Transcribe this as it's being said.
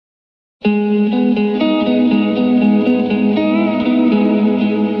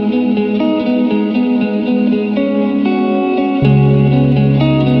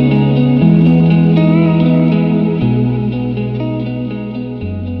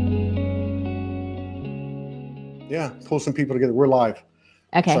Yeah, pull some people together. We're live.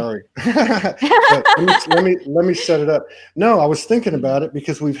 Okay. Sorry. But let me set it up. No, I was thinking about it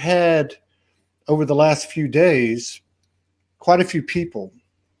because we've had over the last few days quite a few people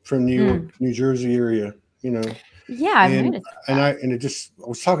from New York, New Jersey area, you know. Yeah, I've noticed that. I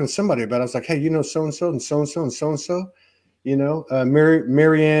was talking to somebody about it. I was like, hey, you know, so and so and so and so and so and so, you know,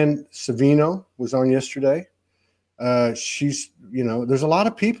 Marianne Savino was on yesterday. She's, you know, there's a lot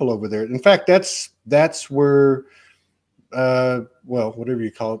of people over there. In fact, that's where, well, whatever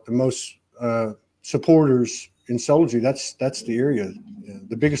you call it, the most supporters in Soulogy. That's the area,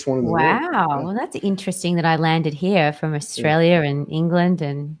 the biggest one in the world. Wow, well, that's interesting that I landed here from Australia and England,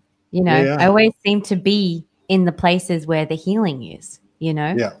 and you know, I always seem to be in the places where the healing is. You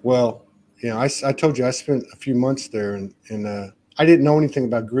know. Yeah. Well, you know, I told you I spent a few months there, and I didn't know anything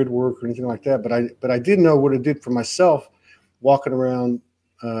about grid work or anything like that, but I did know what it did for myself, walking around,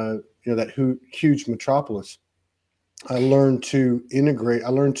 you know, that huge metropolis. I learned to integrate. I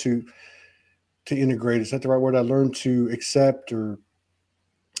learned to integrate. Is that the right word? I learned to accept and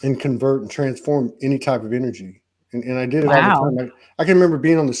convert and transform any type of energy, and I did it all the time. I can remember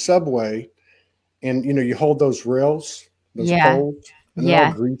being on the subway, and you know, you hold those rails, those poles. And they're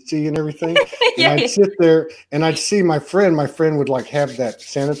all greasy and everything. And I'd sit there and I'd see my friend. My friend would like have that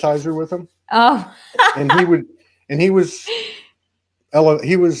sanitizer with him. Oh. And he was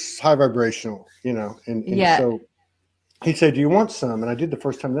high vibrational, you know. And so he said, "Do you want some?" And I did the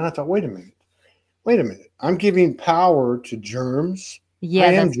first time. Then I thought, wait a minute. I'm giving power to germs.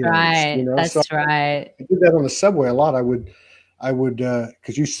 Yeah, that's germs, right. You know? That's right. I did that on the subway a lot. I would,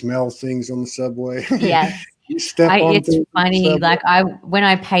 because you smell things on the subway. Yes. It's funny. Like when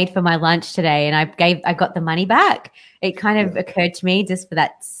I paid for my lunch today and I got the money back, it kind of occurred to me just for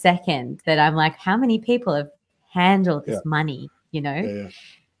that second that I'm like, how many people have handled this money, you know?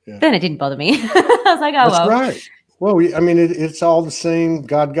 Yeah. Then it didn't bother me. I was like, oh, that's right. Well, I mean, it's all the same.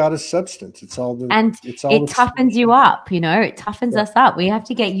 God got us substance. It toughens you up, you know, it toughens us up. We have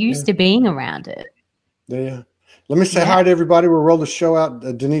to get used to being around it. Yeah. Let me say hi to everybody. We'll roll the show out.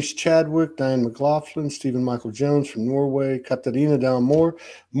 Denise Chadwick, Diane McLaughlin, Stephen Michael Jones from Norway, Katarina Down Moore,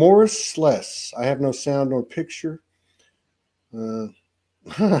 Morris Sless. I have no sound nor picture. I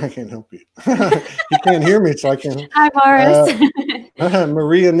can't help you. You can't hear me, so I can't. Hi, Morris.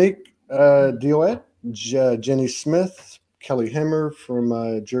 Maria Nick Dioet, Jenny Smith, Kelly Hemmer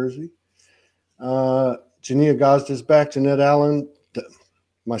from Jersey. Jania Gazda's back. Jeanette Allen,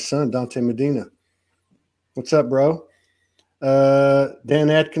 my son, Dante Medina. What's up, bro? Dan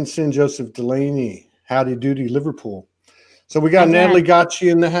Atkinson, Joseph Delaney, Howdy Doody, Liverpool. So we got Natalie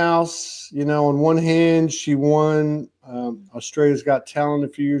Gauci in the house. You know, on one hand, she won Australia's Got Talent a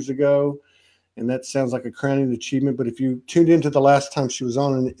few years ago, and that sounds like a crowning achievement. But if you tuned into the last time she was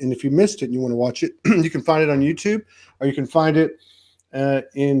on, and if you missed it and you want to watch it, you can find it on YouTube, or you can find it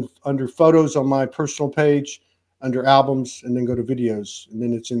under photos on my personal page, under albums, and then go to videos, and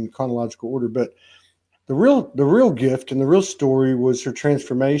then it's in chronological order. But the real gift and the real story was her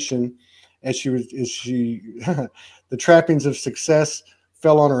transformation the trappings of success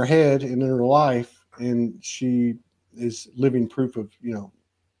fell on her head and in her life, and she is living proof of, you know,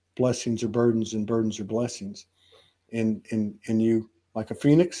 blessings are burdens and burdens are blessings. And you, like a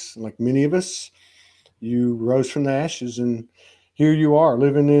phoenix, like many of us, you rose from the ashes, and here you are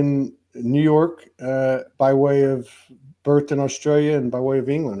living in New York by way of birth in Australia and by way of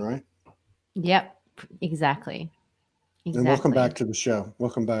England, right? Yep. Exactly. And welcome back to the show.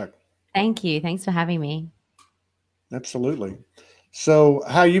 Welcome back. Thank you. Thanks for having me. Absolutely. So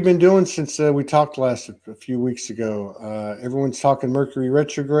how you been doing since we talked last a few weeks ago? Everyone's talking Mercury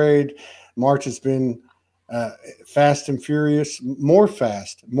retrograde. March has been fast and furious, more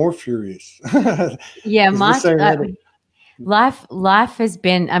fast, more furious. Yeah, March. Life has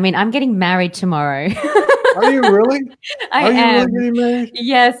been, I mean, I'm getting married tomorrow. Are you really? I am. Are you really getting married?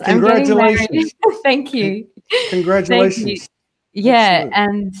 Yes, I'm getting married. Thank you. Congratulations. Thank you. Yeah,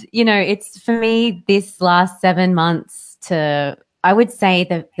 and you know, it's for me this last 7 months I would say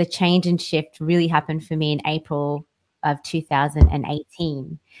that the change and shift really happened for me in April of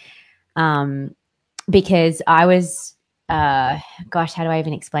 2018. Because I was, gosh, how do I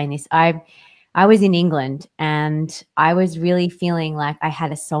even explain this? I was in England, and I was really feeling like I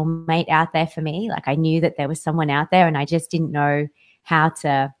had a soulmate out there for me. Like I knew that there was someone out there, and I just didn't know how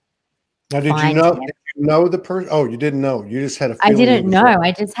to. Now, did you know the person? Oh, you didn't know. You just had a feeling. I didn't know.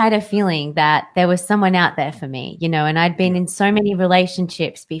 I just had a feeling that there was someone out there for me, you know, and I'd been in so many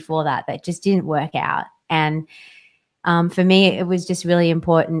relationships before that just didn't work out. And For me, it was just really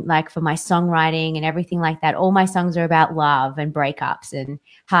important, like for my songwriting and everything like that. All my songs are about love and breakups and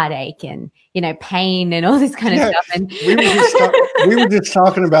heartache and, you know, pain and all this kind of stuff. And we were just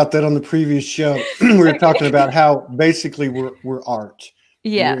talking about that on the previous show. We were talking about how basically we're art.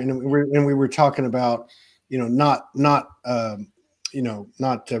 Yeah. And we were talking about, you know, not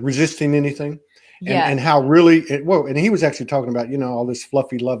resisting anything. And how really and he was actually talking about, you know, all this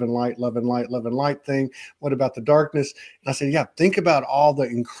fluffy love and light thing. What about the darkness? And I said, yeah, think about all the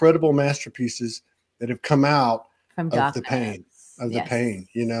incredible masterpieces that have come out from of the pain,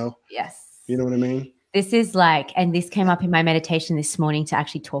 you know? Yes. You know what I mean? This is like, and this came up in my meditation this morning to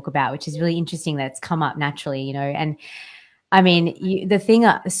actually talk about, which is really interesting that it's come up naturally, you know? And I mean,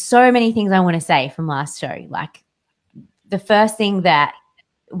 so many things I want to say from last show. Like the first thing that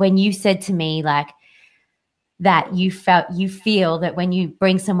when you said to me, like, that you feel that when you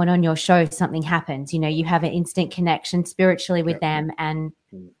bring someone on your show, something happens, you know, you have an instant connection spiritually with them. And,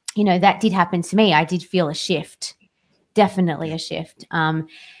 you know, that did happen to me. I did feel a shift, definitely a shift.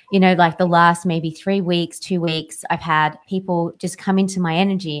 You know, like the last maybe 3 weeks, 2 weeks, I've had people just come into my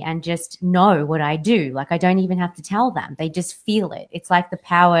energy and just know what I do. Like I don't even have to tell them. They just feel it. It's like the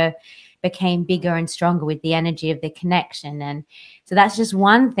power became bigger and stronger with the energy of the connection. And so that's just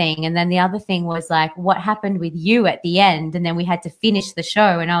one thing. And then the other thing was like what happened with you at the end. And then we had to finish the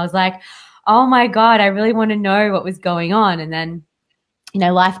show. And I was like, oh my God, I really want to know what was going on. And then, you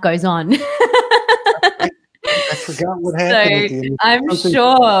know, life goes on. I forgot what happened. So I'm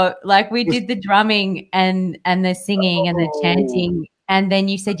sure like we did the drumming and the singing and the chanting. And then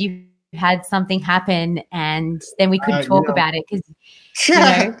you said you had something happen and then we couldn't talk about it because, you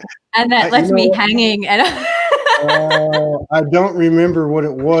know, and that left me hanging. And I don't remember what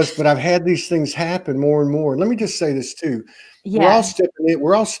it was, but I've had these things happen more and more. Let me just say this too. Yeah.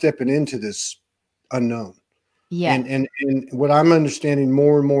 We're all stepping into this unknown. Yeah. And what I'm understanding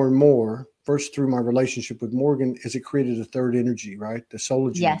more and more and more, first through my relationship with Morgan, is it created a third energy, right? The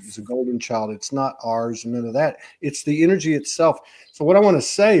Soulogy is a golden child. It's not ours and none of that. It's the energy itself. So what I want to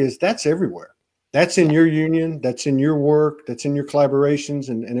say is that's everywhere. That's in your union. That's in your work. That's in your collaborations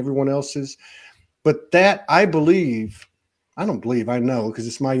and everyone else's. But that I don't believe, I know, because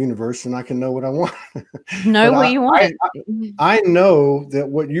it's my universe and I can know what I want. Know what you want. I know that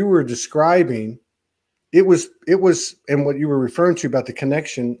what you were describing, it was, and what you were referring to about the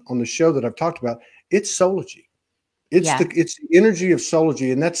connection on the show that I've talked about, it's Soulogy. It's the energy of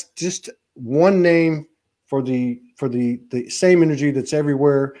Soulogy. And that's just one name for the same energy that's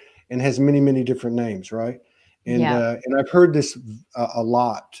everywhere and has many, many different names, right? And I've heard this a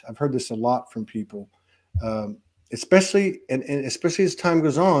lot. I've heard this a lot from people, especially as time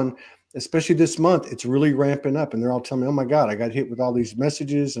goes on, especially this month, it's really ramping up. And they're all telling me, "Oh my God, I got hit with all these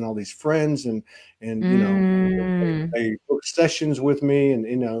messages and all these friends, and you know, they book sessions with me, and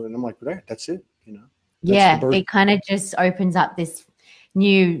you know, and I'm like, well, that's it, you know." It kind of just opens up this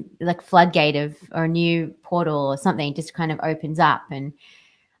new like floodgate or a new portal or something. Just kind of opens up. And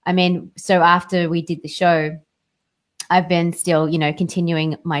I mean, so after we did the show, I've been still, you know,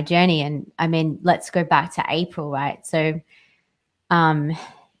 continuing my journey. And I mean, let's go back to April, right? So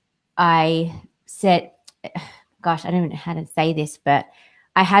I said, gosh, I don't know how to say this, but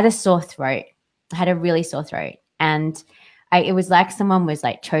I had a sore throat. I had a really sore throat. And it was like someone was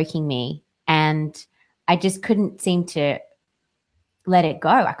like choking me. And I just couldn't seem to let it go.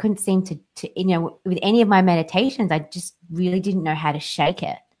 I couldn't seem to, you know, with any of my meditations, I just really didn't know how to shake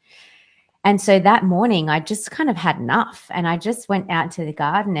it. And so that morning I just kind of had enough and I just went out to the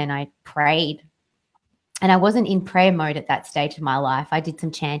garden and I prayed. And I wasn't in prayer mode at that stage of my life. I did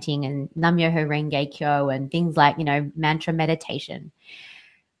some chanting and Nam Myoho Renge Kyo and things like, you know, mantra meditation.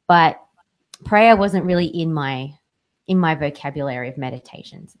 But prayer wasn't really in my vocabulary of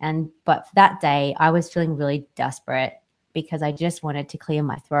meditations. But that day I was feeling really desperate because I just wanted to clear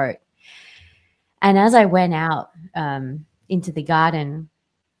my throat. And as I went out into the garden,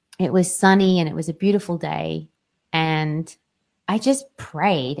 it was sunny and it was a beautiful day. And I just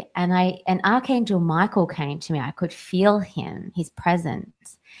prayed and Archangel Michael came to me. I could feel him, his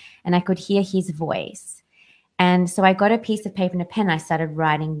presence, and I could hear his voice. And so I got a piece of paper and a pen. I started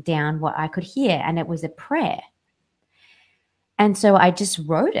writing down what I could hear, and it was a prayer. And so I just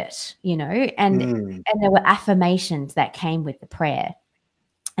wrote it, you know, and there were affirmations that came with the prayer.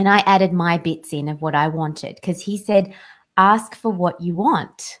 And I added my bits in of what I wanted because he said, ask for what you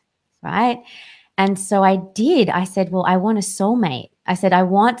want, right? And so I did. I said, well, I want a soulmate. I said, I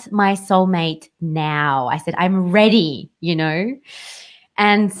want my soulmate now. I said, I'm ready, you know.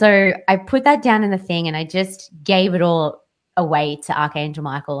 And so I put that down in the thing and I just gave it all away to Archangel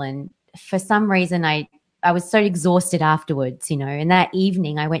Michael. And for some reason, I I was so exhausted afterwards, you know. And that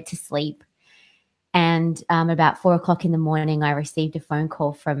evening I went to sleep, and about 4 o'clock in the morning, I received a phone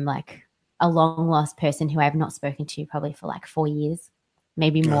call from like a long lost person who I have not spoken to probably for like 4 years,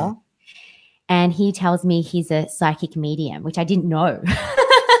 maybe more. And he tells me he's a psychic medium, which I didn't know.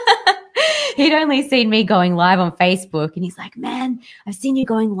 He'd only seen me going live on Facebook, and he's like, man, I've seen you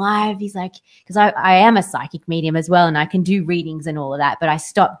going live. He's like, because I am a psychic medium as well, and I can do readings and all of that, but I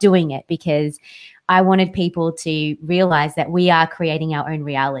stopped doing it because I wanted people to realize that we are creating our own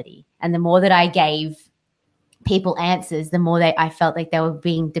reality. And the more that I gave people answers, the more I felt like they were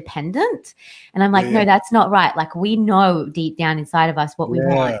being dependent. And I'm like, no, that's not right. Like, we know deep down inside of us what we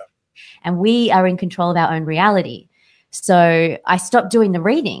want, and we are in control of our own reality. So I stopped doing the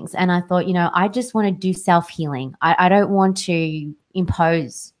readings, and I thought, you know, I just want to do self-healing. I don't want to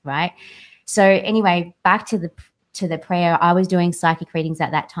impose, right? So anyway, back to the prayer. I was doing psychic readings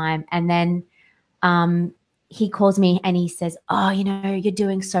at that time, and then he calls me and he says, oh, you know, you're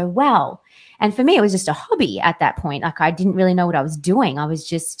doing so well. And for me, it was just a hobby at that point. Like, I didn't really know what I was doing. I was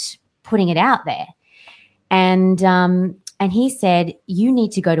just putting it out there. And he said, you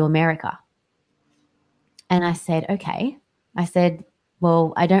need to go to America. And I said, okay. I said,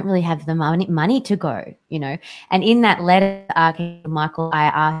 well, I don't really have the money to go, you know. And in that letter to Archangel Michael, I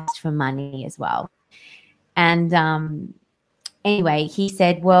asked for money as well. And anyway, he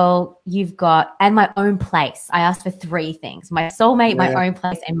said, well, you've got, and my own place. I asked for 3 things: my soulmate, my own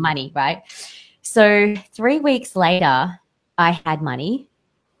place, and money, right? So 3 weeks later, I had money,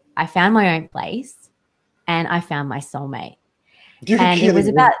 I found my own place, and I found my soulmate. You're and kidding. It was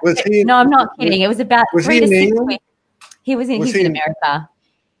about, no, I'm not kidding. It was about 3 to 6 weeks. He's in America.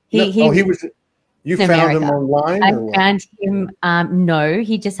 He was. You found him online? I found him. No,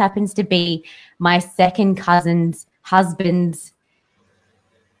 he just happens to be my second cousin's husband's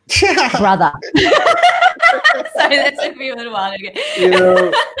brother. Sorry, that's a few little while ago. You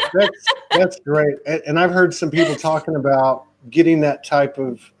know, that's great. And I've heard some people talking about getting that type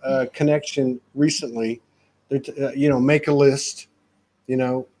of connection recently. You know, make a list. You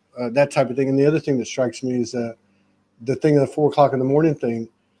know, that type of thing. And the other thing that strikes me is the thing of the 4 o'clock in the morning thing.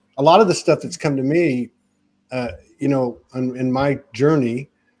 A lot of the stuff that's come to me, you know, in my journey,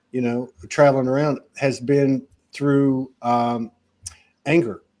 you know, traveling around, has been through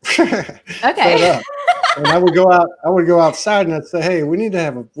anger. Okay. And I would go outside and I'd say, hey, we need to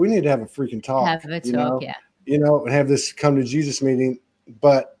have a freaking talk. Have a talk, yeah. You know, and have this come to Jesus meeting.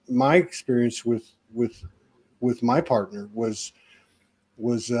 But my experience with my partner was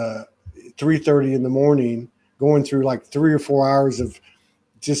 3:30 in the morning, going through like 3 or 4 hours of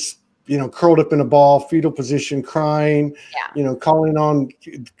just, you know, curled up in a ball, fetal position, crying, you know, calling on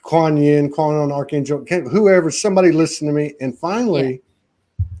Kuan Yin, calling on Archangel, whoever, somebody listened to me. And finally,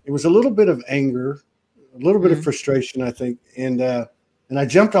 it was a little bit of anger, a little bit of frustration, I think. And I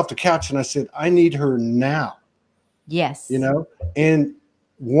jumped off the couch and I said, I need her now. Yes. You know, and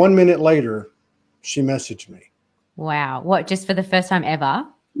 1 minute later, she messaged me. Wow. What, just for the first time ever?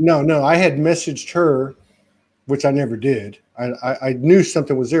 No, I had messaged her, which I never did. I knew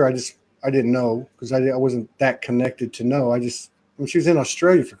something was there. I didn't know, because I wasn't that connected to know. She was in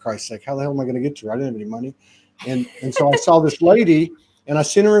Australia, for Christ's sake. How the hell am I going to get to her? I didn't have any money. And so I saw this lady and I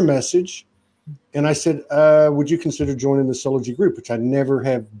sent her a message and I said, would you consider joining the Soulogy group? Which I never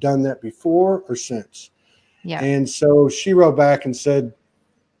have done that before or since. Yeah. And so she wrote back and said,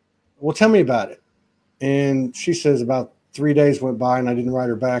 well, tell me about it. And she says about 3 days went by and I didn't write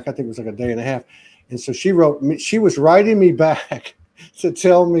her back. I think it was like a day and a half. And so she wrote me, she was writing me back to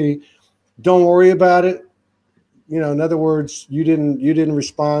tell me, don't worry about it. You know, in other words, you didn't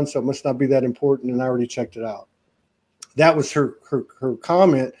respond, so it must not be that important. And I already checked it out. That was her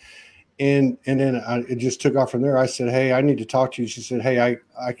comment. And then it just took off from there. I said, hey, I need to talk to you. She said, hey,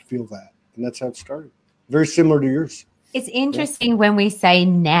 I feel that. And that's how it started. Very similar to yours. It's interesting when we say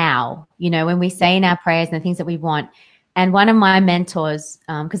now, you know, when we say in our prayers and the things that we want. And one of my mentors,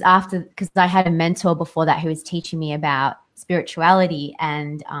 because I had a mentor before that who was teaching me about spirituality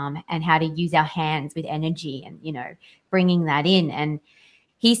and how to use our hands with energy and, you know, bringing that in. And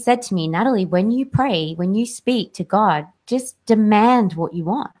he said to me, Natalie, when you pray, when you speak to God, just demand what you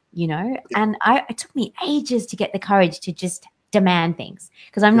want, you know. And it took me ages to get the courage to just demand things,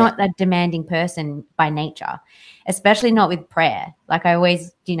 because I'm not a demanding person by nature, especially not with prayer. Like, I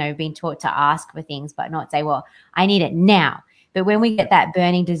always, you know, been taught to ask for things, but not say, well, I need it now. But when we get that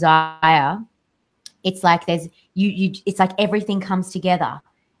burning desire, it's like it's like everything comes together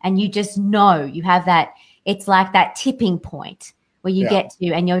and you just know you have that. It's like that tipping point where you get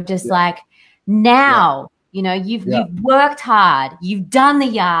to, and you're just like, now, you know, you've worked hard, you've done the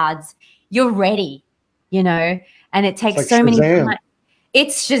yards, you're ready. you know, and it takes like so many Shazam. times.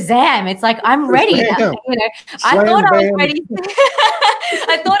 It's Shazam. It's like, I'm ready. You know, I thought I was ready.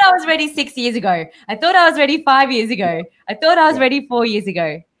 I thought I was ready 6 years ago. I thought I was ready 5 years ago. I thought I was ready 4 years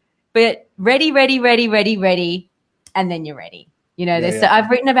ago. But ready, and then you're ready. You know, so I've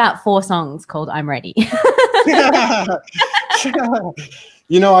written about 4 songs called "I'm Ready."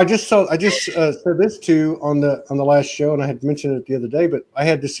 You know, I just said this too on the last show, and I had mentioned it the other day. But I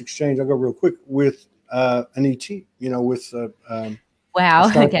had this exchange. I'll go real quick with an ET. You know, with wow.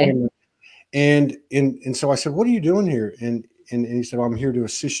 Okay. And so I said, "What are you doing here?" And he said, well, "I'm here to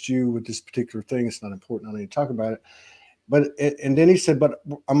assist you with this particular thing. It's not important. I don't need to talk about it." But and then he said, "But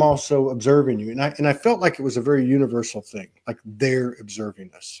I'm also observing you." And I felt like it was a very universal thing, like they're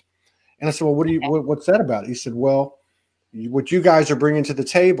observing us. And I said, "Well, what's that about?" He said, "Well, what you guys are bringing to the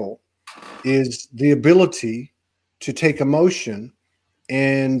table is the ability to take emotion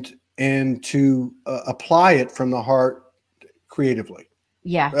and to apply it from the heart creatively."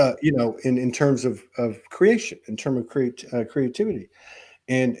 Yeah. You know, in terms of creation, in terms of creativity.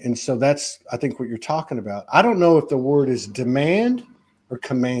 And so that's, I think, what you're talking about. I don't know if the word is demand or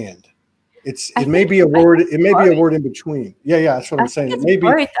command. It may be a word. It may be a word in between. Yeah, that's what I'm saying. It may be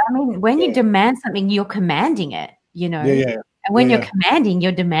both. I mean, when you demand something, you're commanding it. You know. Yeah. And when you're commanding,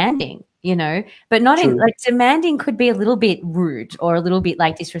 you're demanding. You know, but not in like demanding could be a little bit rude or a little bit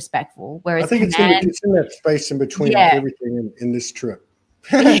like disrespectful. Whereas I think it's in that space in between like everything in this trip.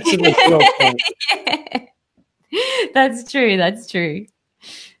 That's true. That's true.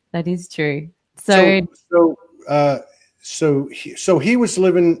 That is true. So he was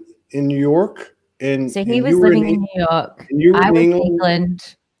living in New York, and so he was living in New York. And you were in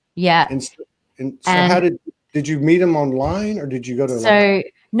England. Yeah. And so how did you meet him online, or did you go to?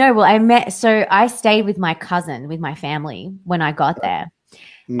 No, well, I stayed with my cousin, with my family when I got there,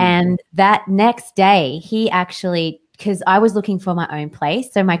 and that next day he actually. Because I was looking for my own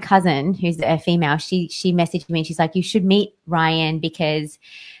place. So my cousin, who's a female, she messaged me and she's like, you should meet Ryan because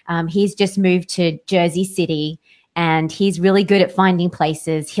he's just moved to Jersey City and he's really good at finding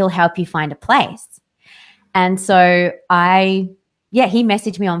places. He'll help you find a place. And so he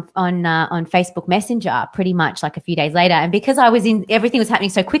messaged me on Facebook Messenger pretty much like a few days later. And because everything was happening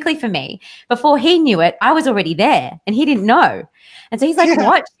so quickly for me, before he knew it, I was already there and he didn't know. And so he's like,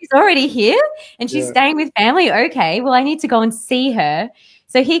 what? She's already here and she's staying with family? Okay, well, I need to go and see her.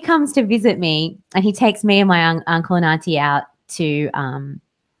 So he comes to visit me and he takes me and my uncle and auntie out to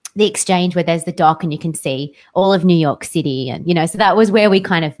the exchange where there's the dock and you can see all of New York City. And, you know, so that was where we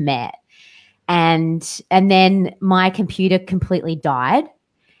kind of met. And then my computer completely died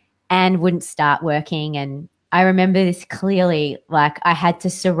and wouldn't start working. And I remember this clearly, like I had to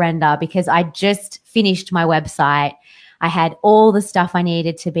surrender because I just finished my website. I had all the stuff I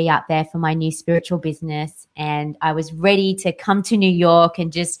needed to be up there for my new spiritual business. And I was ready to come to New York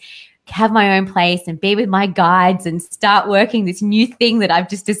and just have my own place and be with my guides and start working this new thing that I've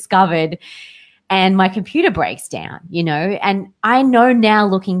just discovered. And my computer breaks down, you know, and I know now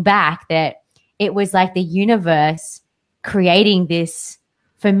looking back that it was like the universe creating this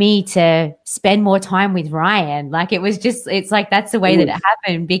for me to spend more time with Ryan. Like it's like that's the way that it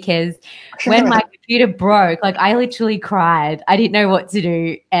happened because when my computer broke, like I literally cried. I didn't know what to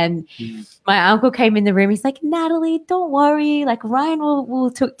do. And my uncle came in the room. He's like, Natalie, don't worry. Like Ryan will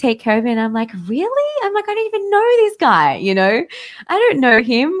take care of it. And I'm like, really? I'm like, I don't even know this guy, you know? I don't know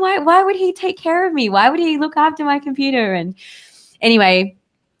him. Why would he take care of me? Why would he look after my computer? And anyway,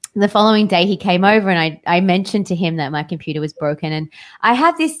 the following day he came over and I mentioned to him that my computer was broken. And I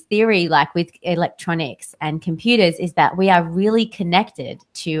have this theory, like with electronics and computers, is that we are really connected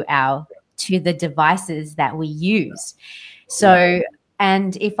to the devices that we use. So,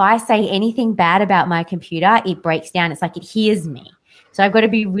 and if I say anything bad about my computer, it breaks down. It's like it hears me. So I've got to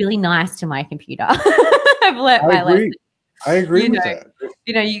be really nice to my computer. I've learned my lesson. I agree with that.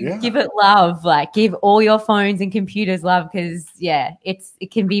 You know, you give it love, like give all your phones and computers love because,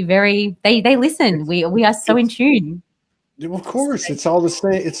 it can be very, they listen. We are so in tune. Well, of course, it's all the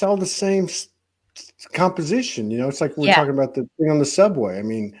same. It's all the same composition. You know, it's like we're talking about the thing on the subway. I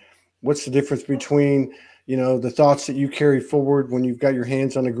mean, what's the difference between, you know, the thoughts that you carry forward when you've got your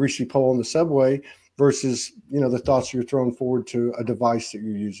hands on a greasy pole on the subway versus, you know, the thoughts you're throwing forward to a device that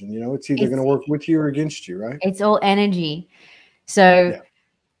you're using? You know, it's either going to work with you or against you, right? It's all energy. So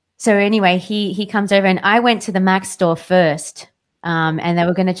anyway, he comes over and I went to the Mac store first and they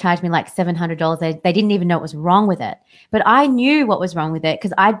were going to charge me like $700. They didn't even know what was wrong with it. But I knew what was wrong with it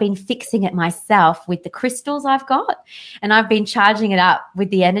because I'd been fixing it myself with the crystals I've got. And I've been charging it up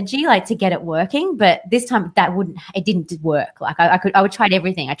with the energy, like to get it working. But this time it didn't work. Like I would try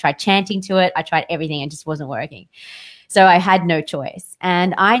everything. I tried chanting to it. I tried everything. It just wasn't working. So I had no choice.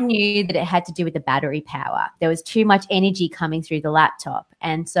 And I knew that it had to do with the battery power. There was too much energy coming through the laptop.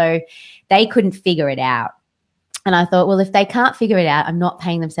 And so they couldn't figure it out. And I thought, well, if they can't figure it out, I'm not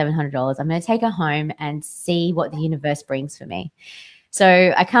paying them $700. I'm going to take it home and see what the universe brings for me.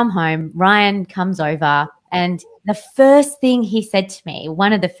 So I come home, Ryan comes over, and the first thing he said to me,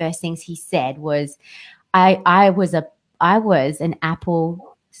 one of the first things he said was, I was an Apple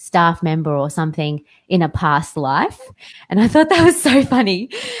staff member or something in a past life. And I thought that was so funny.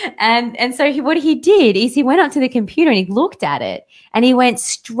 And so what he did is he went up to the computer and he looked at it and he went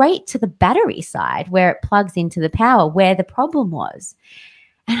straight to the battery side where it plugs into the power, where the problem was.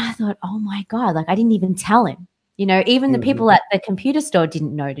 And I thought, oh my God, like I didn't even tell him, even the people at the computer store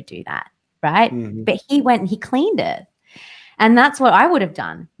didn't know to do that. Right. But he went and he cleaned it. And that's what I would have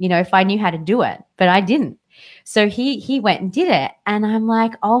done, if I knew how to do it, but I didn't. So he went and did it. And I'm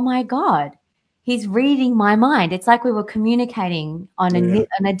like, oh my God, he's reading my mind. It's like we were communicating on a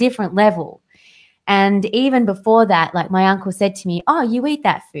different level. And even before that, like my uncle said to me, oh, you eat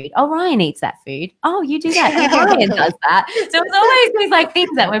that food. Oh, Ryan eats that food. Oh, you do that. Yeah, Ryan does that. So it's always these like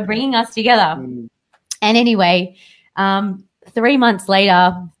things that were bringing us together. And anyway, 3 months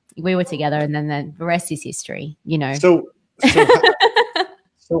later, we were together, and then the rest is history,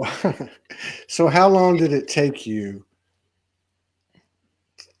 So how long did it take you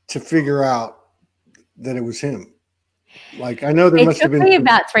to figure out that it was him? Like, I know there must have been. It took me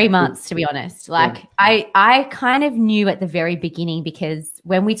about 3 months, to be honest. Like, yeah. I kind of knew at the very beginning because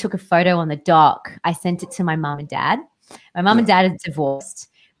when we took a photo on the dock, I sent it to my mum and dad. My mum and dad are divorced,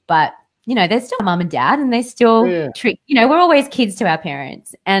 but they're still mum and dad, and they still treat. We're always kids to our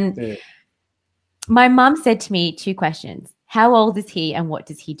parents. And my mum said to me 2 questions. How old is he and what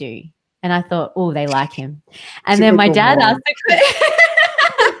does he do? And I thought, oh, they like him. And then my dad asked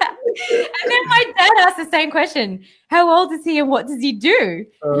the same question. How old is he and what does he do?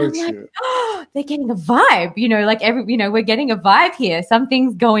 And I'm like, oh, they're getting a vibe, we're getting a vibe here.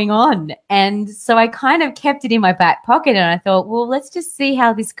 Something's going on. And so I kind of kept it in my back pocket and I thought, well, let's just see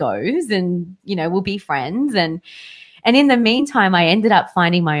how this goes and, we'll be friends. And in the meantime, I ended up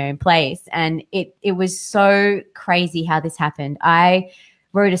finding my own place. And it was so crazy how this happened. I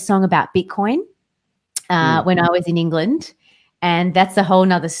wrote a song about Bitcoin when I was in England. And that's a whole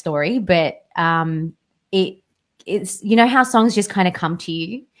nother story. But it's how songs just kind of come to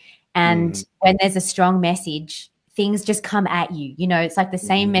you. And when there's a strong message, things just come at you. It's like the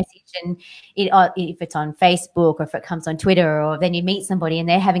same message. And if it's on Facebook or if it comes on Twitter, or then you meet somebody and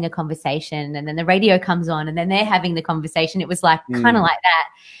they're having a conversation and then the radio comes on and then they're having the conversation. It was like kind of like that.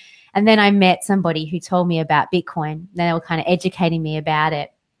 And then I met somebody who told me about Bitcoin. They were kind of educating me about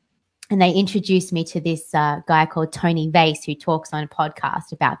it. And they introduced me to this guy called Tony Vase, who talks on a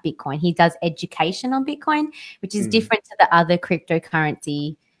podcast about Bitcoin. He does education on Bitcoin, which is different to the other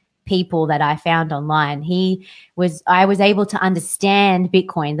cryptocurrency people that I found online. I was able to understand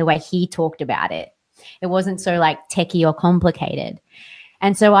Bitcoin the way he talked about it. It wasn't so like techie or complicated.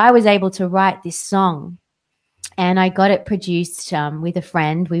 And so I was able to write this song and I got it produced with a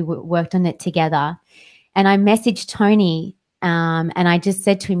friend. We worked on it together and I messaged Tony and I just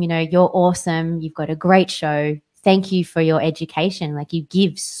said to him, you're awesome. You've got a great show. Thank you for your education. Like you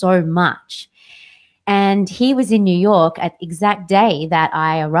give so much. And he was in New York at the exact day that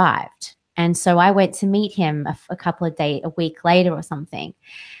I arrived. And so I went to meet him a week later or something.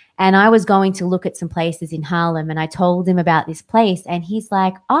 And I was going to look at some places in Harlem and I told him about this place. And he's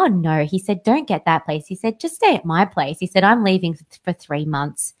like, oh, no. He said, don't get that place. He said, just stay at my place. He said, I'm leaving for 3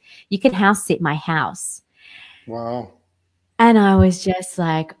 months. You can house sit my house. Wow. And I was just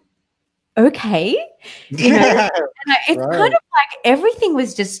like, okay. It's kind of like everything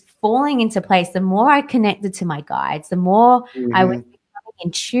was just falling into place. The more I connected to my guides, the more I was becoming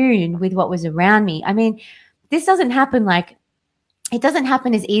in tune with what was around me. I mean, this doesn't happen it doesn't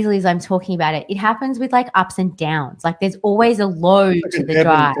happen as easily as I'm talking about it. It happens with like ups and downs. Like there's always a low to the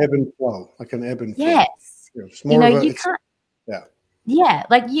drive. Ebb and flow, like an ebb and flow. Yes. You can't. Yeah,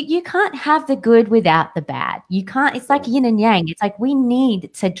 like you can't have the good without the bad. You can't. It's like yin and yang. It's like we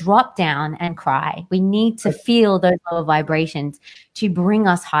need to drop down and cry. We need to feel those lower vibrations to bring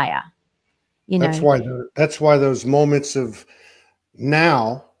us higher. That's why those moments of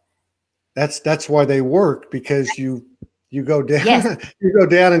now. That's why they work, because you You go down, yes. you go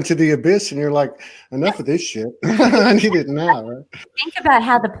down into the abyss, and you're like, enough of this shit. I need it now. Right? Think about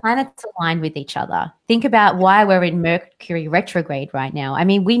how the planets align with each other. Think about why we're in Mercury retrograde right now. I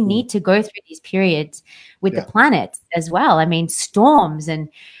mean, we need to go through these periods with the planets as well. I mean, storms and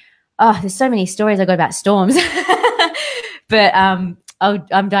there's so many stories I got about storms. But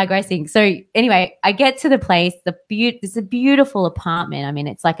I'm digressing. So anyway, I get to the place. It's a beautiful apartment. I mean,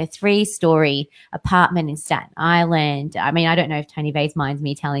 it's like a 3-story apartment in Staten Island. I mean, I don't know if Tony Vase minds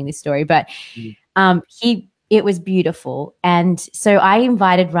me telling this story, but it was beautiful. And so I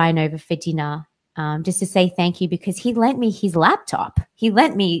invited Ryan over for dinner just to say thank you, because he lent me his laptop.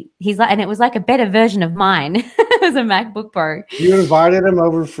 And it was like a better version of mine. It was a MacBook Pro. You invited him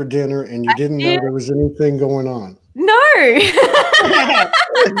over for dinner and you didn't know there was anything going on. No.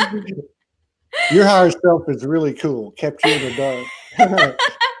 Your higher self is really cool. Kept you in the dark.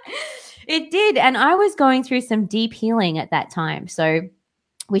 It did. And I was going through some deep healing at that time,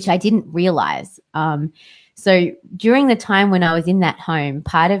 which I didn't realize. So during the time when I was in that home,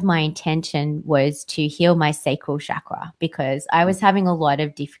 part of my intention was to heal my sacral chakra, because I was having a lot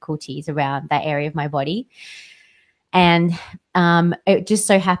of difficulties around that area of my body. And it just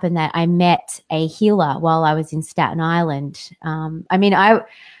so happened that I met a healer while I was in Staten Island. I mean, I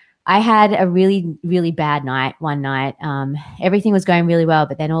had a really, really bad night one night. Everything was going really well,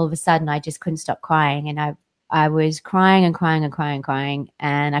 but then all of a sudden I just couldn't stop crying. And I was crying and crying and crying and crying.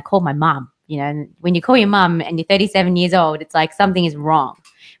 And I called my mum. You know, and when you call your mum and you're 37 years old, it's like something is wrong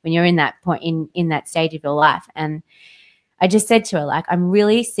when you're in that point in that stage of your life. And I just said to her, like, I'm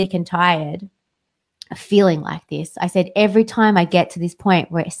really sick and tired of feeling like this. I said, every time I get to this point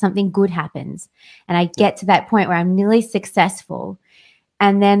where something good happens and I get to that point where I'm nearly successful,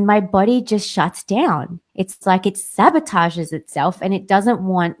 and then my body just shuts down. It's like it sabotages itself and it doesn't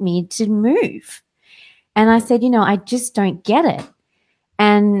want me to move. And I said, you know, I just don't get it.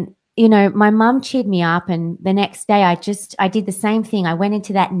 And you know, my mum cheered me up, and the next day I did the same thing. I went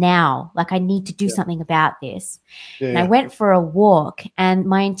into that now, like I need to do something about this. And I went for a walk, and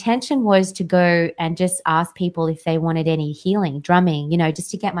my intention was to go and just ask people if they wanted any healing, drumming, you know,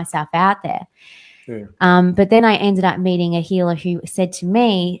 just to get myself out there. But then I ended up meeting a healer who said to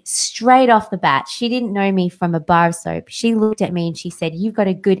me straight off the bat, she didn't know me from a bar of soap. She looked at me and she said, you've got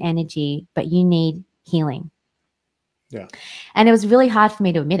a good energy, but you need healing. Yeah. And it was really hard for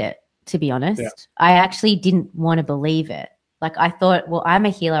me to admit it, to be honest. Yeah. I actually didn't want to believe it. Like I thought, well, I'm a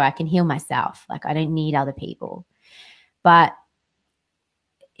healer. I can heal myself. Like I don't need other people. But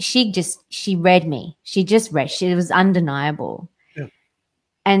she read me. It was undeniable. Yeah.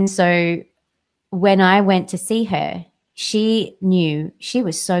 And so when I went to see her, she knew, she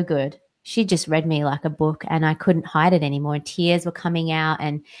was so good. She just read me like a book, and I couldn't hide it anymore. Tears were coming out,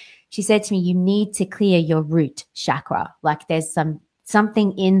 and she said to me, you need to clear your root chakra. Like there's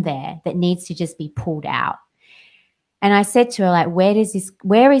something in there that needs to just be pulled out. And I said to her, like,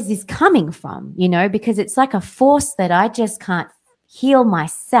 where is this coming from? You know, because it's like a force that I just can't heal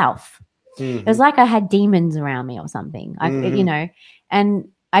myself. It was like I had demons around me or something, you know, and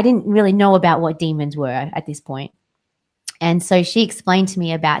I didn't really know about what demons were at this point. And so she explained to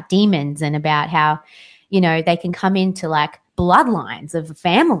me about demons and about how, you know, they can come into like bloodlines of a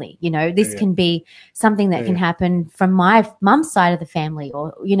family. You know, this can be something that can happen from my mum's side of the family,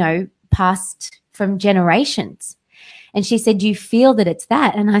 or, you know, passed from generations. And she said, do you feel that it's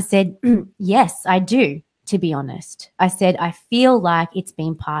that? And I said, yes, I do, to be honest. I said, I feel like it's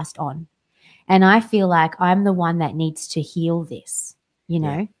been passed on. And I feel like I'm the one that needs to heal this, you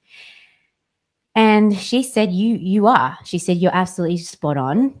know. Yeah. And she said, you are. She said, you're absolutely spot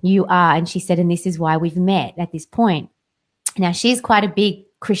on. You are. And she said, and this is why we've met at this point. Now, she's quite a big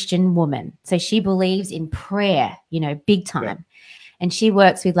Christian woman. So she believes in prayer, you know, big time. Yeah. And she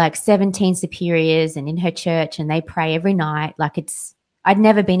works with like 17 superiors and in her church, and they pray every night. Like I'd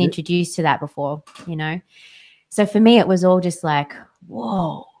never been introduced to that before, you know. So for me, it was all just like,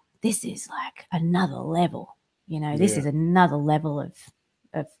 whoa, this is like another level, you know, this is another level of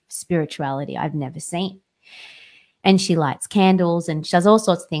spirituality I've never seen. And she lights candles and she does all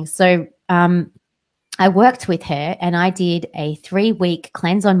sorts of things. So I worked with her, and I did a 3-week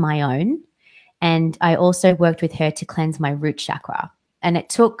cleanse on my own. And I also worked with her to cleanse my root chakra. And it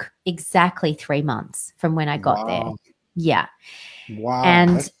took exactly 3 months from when I got there. Yeah. Wow.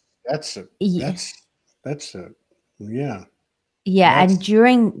 And that's Yeah. And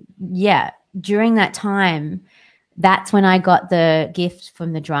during that time, that's when I got the gift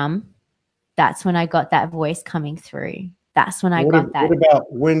from the drum. That's when I got that voice coming through. That's when I got that. What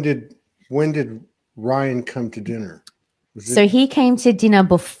about when did Ryan come to dinner? So he came to dinner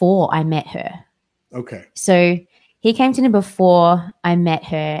before I met her. Okay. So he came to dinner before I met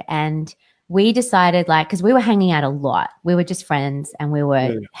her, and we decided, like, because we were hanging out a lot. We were just friends and we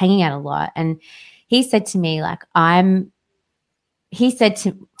were hanging out a lot. And he said to me, like,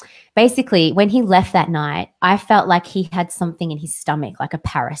 basically, when he left that night, I felt like he had something in his stomach, like a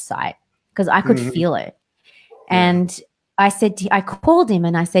parasite, because I could feel it. And I called him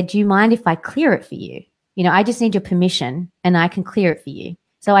and I said, do you mind if I clear it for you? You know, I just need your permission and I can clear it for you.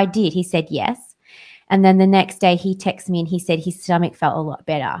 So I did. He said yes. And then the next day he texted me and he said his stomach felt a lot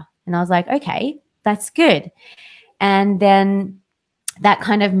better. And I was like, okay, that's good. And then that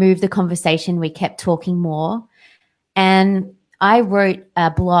kind of moved the conversation. We kept talking more. And I wrote a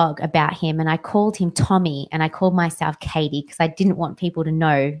blog about him and I called him Tommy and I called myself Katie because I didn't want people to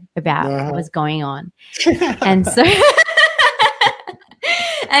know about what was going on. And so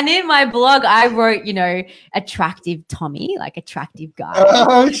and in my blog, I wrote, you know, attractive Tommy, like attractive guy.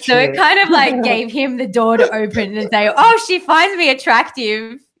 Oh, so it kind of like gave him the door to open and say, oh, she finds me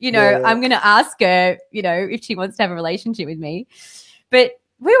attractive. You know, I'm going to ask her, you know, if she wants to have a relationship with me. But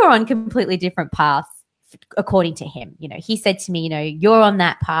we were on completely different paths, according to him. You know, he said to me, you know, you're on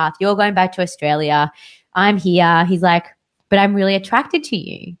that path. You're going back to Australia. I'm here. He's like, but I'm really attracted to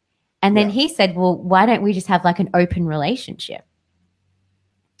you. And then he said, well, why don't we just have like an open relationship?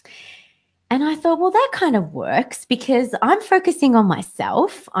 And I thought, well, that kind of works because I'm focusing on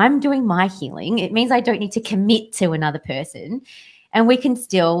myself. I'm doing my healing. It means I don't need to commit to another person and we can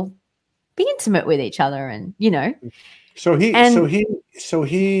still be intimate with each other and, you know. So he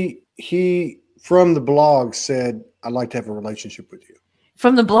from the blog said, I'd like to have a relationship with you.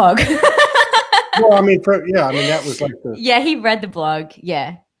 From the blog. Well, I mean, that was like the. Yeah, he read the blog.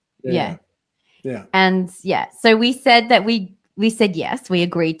 Yeah. And so we said that we said yes, we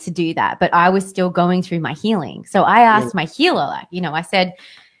agreed to do that, but I was still going through my healing. So I asked my healer, like, you know, I said,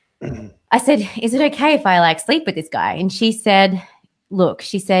 is it okay if I like sleep with this guy? And she said, look,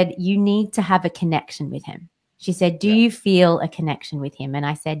 she said, you need to have a connection with him. She said, do you feel a connection with him? And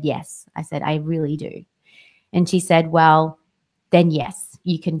I said, yes. I said, I really do. And she said, well, then yes,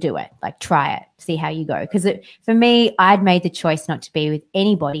 you can do it. Like, try it, see how you go. Because for me, I'd made the choice not to be with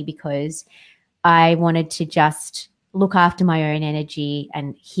anybody because I wanted to just look after my own energy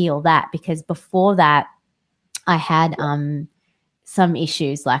and heal that. Because before that, I had some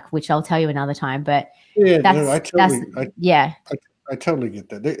issues, like, which I'll tell you another time. But I totally get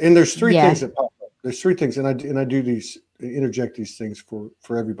that. And there's three things that pop up. There's three things, and I do these, interject these things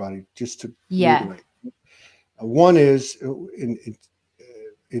for everybody just to reiterate. One is, the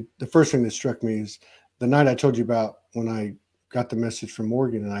first thing that struck me is the night I told you about when I got the message from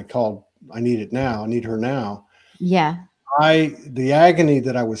Morgan and I called, I need it now, I need her now. Yeah. The agony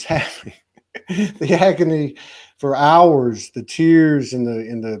that I was having, the agony for hours, the tears and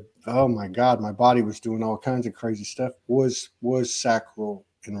the oh my God, my body was doing all kinds of crazy stuff was sacral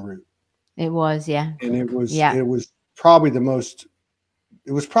and root. It was, yeah. And it was probably the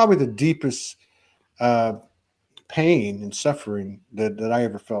deepest pain and suffering that I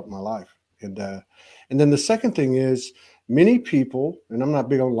ever felt in my life. And then the second thing is many people, and I'm not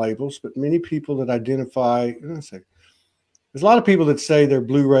big on labels, but many people that identify, there's a lot of people that say they're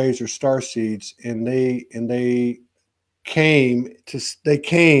Blu-rays or star seeds, and they came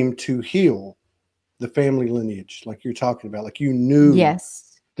to heal the family lineage, like you're talking about, like you knew. Yes.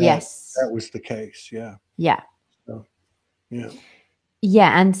 That was the case. Yeah. Yeah. So, yeah.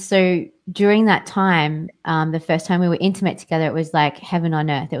 Yeah. And so during that time, the first time we were intimate together, it was like heaven on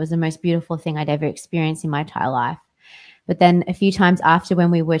earth. It was the most beautiful thing I'd ever experienced in my entire life. But then a few times after,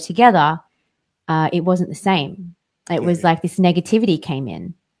 when we were together, it wasn't the same. It was like this negativity came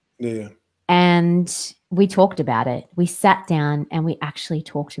in. Yeah. And we talked about it. We sat down and we actually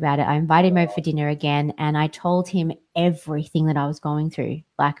talked about it. I invited him over for dinner again, and I told him everything that I was going through,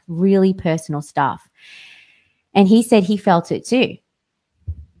 like really personal stuff. And he said he felt it too.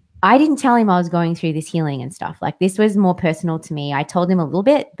 I didn't tell him I was going through this healing and stuff. Like, this was more personal to me. I told him a little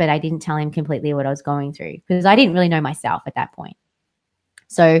bit, but I didn't tell him completely what I was going through because I didn't really know myself at that point.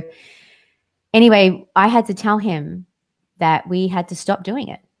 So anyway, I had to tell him that we had to stop doing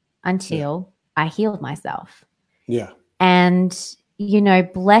it until I healed myself. Yeah. And, you know,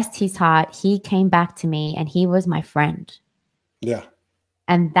 bless his heart, he came back to me and he was my friend. Yeah.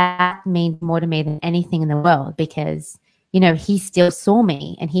 And that means more to me than anything in the world because, you know, he still saw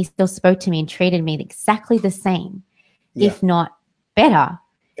me and he still spoke to me and treated me exactly the same, if not better,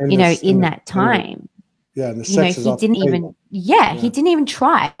 and in that time. And the sex is he didn't even, he didn't even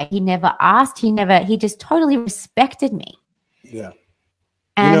try. He never asked. He just totally respected me. Yeah.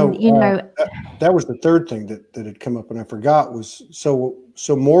 And, that was the third thing that had come up and I forgot was, so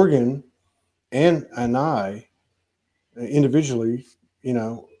Morgan and I individually, you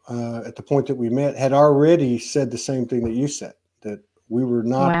know, at the point that we met, had already said the same thing that you said, that we were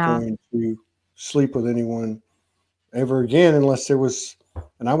not going to sleep with anyone ever again unless there was,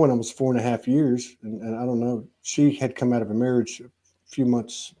 and I went almost 4.5 years, and I don't know, she had come out of a marriage a few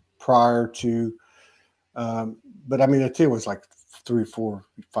months prior to, but I mean, I think it was like 3, 4,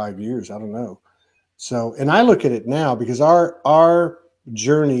 5 years, I don't know. So, and I look at it now because our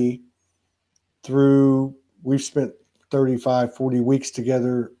journey through, we've spent 35, 40 weeks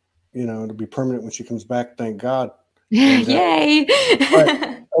together, you know, it'll be permanent when she comes back, thank God. And, yay.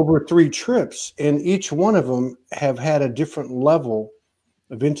 But over 3 trips, and each one of them have had a different level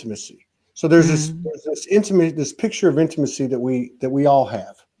of intimacy. So there's this picture of intimacy that we all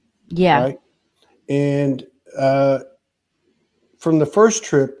have. Yeah. Right. And from the first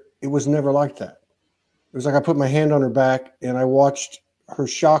trip, it was never like that. It was like I put my hand on her back and I watched her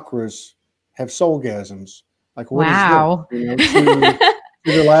chakras have soulgasms. Like, what is this?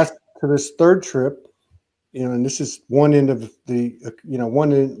 You know, to this third trip, you know, and this is one end of the, you know,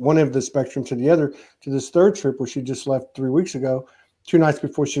 one end of the spectrum to the other, to this third trip where she just left 3 weeks ago, 2 nights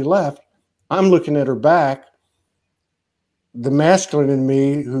before she left. I'm looking at her back, the masculine in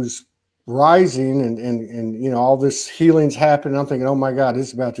me who's rising, and you know, all this healing's happening. I'm thinking, oh my God, this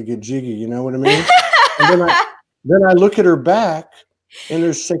is about to get jiggy. You know what I mean? And then I look at her back, and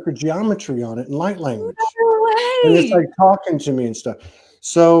there's sacred geometry on it and light language, and it's like talking to me and stuff.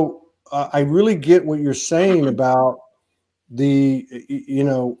 So I really get what you're saying about the, you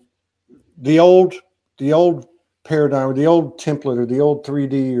know, the old paradigm, or the old template, or the old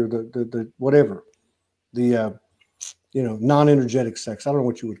 3D, or the whatever, the you know, non-energetic sex. I don't know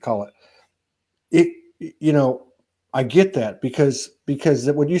what you would call it. You know, I get that because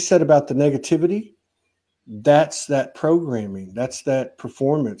what you said about the negativity, that's that programming, that's that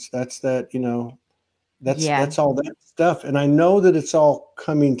performance, that's that, you know, that's all that stuff. And I know that it's all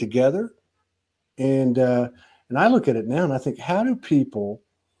coming together. And I look at it now and I think, how do people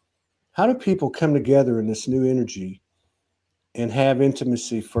come together in this new energy and have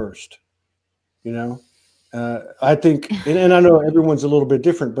intimacy first? You know, I think, and I know everyone's a little bit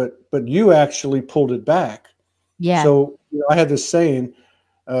different, but you actually pulled it back. Yeah. So, you know, I had this saying,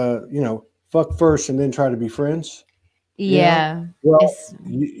 you know, fuck first and then try to be friends. Yeah. Well,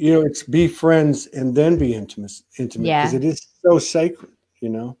 you know, it's be friends and then be intimate, because it is so sacred, you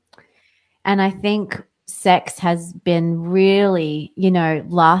know. And I think sex has been really, you know,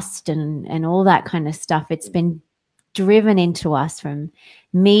 lust and all that kind of stuff. It's been driven into us from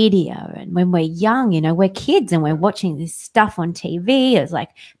media, and when we're young, you know, we're kids and we're watching this stuff on TV. It's like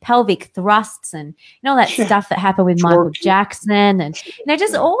pelvic thrusts and, you know, that stuff that happened with Michael Jackson, and, you know,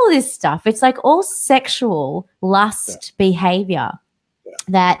 just all this stuff. It's like all sexual lust behavior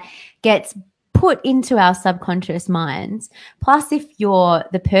that gets put into our subconscious minds. Plus, if you're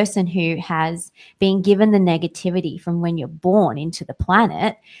the person who has been given the negativity from when you're born into the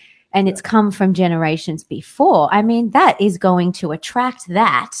planet, and it's come from generations before, I mean, that is going to attract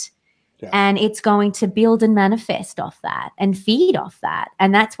that. And it's going to build and manifest off that and feed off that.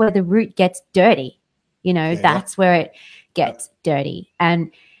 And that's where the root gets dirty. You know, that's where it gets dirty.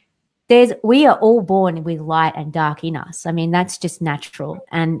 And we are all born with light and dark in us. I mean, that's just natural.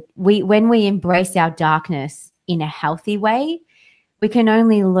 And when we embrace our darkness in a healthy way, we can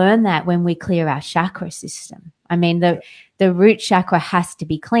only learn that when we clear our chakra system. I mean, the root chakra has to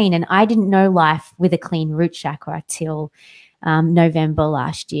be clean. And I didn't know life with a clean root chakra till November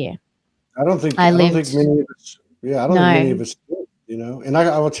last year. I don't think many of us. Yeah, I don't think many of us did, you know. And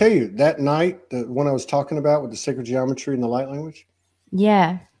I will tell you, that night, the one I was talking about with the sacred geometry and the light language.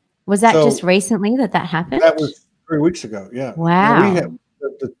 Yeah. Was that just recently that happened? That was 3 weeks ago. Yeah. Wow. You know, we had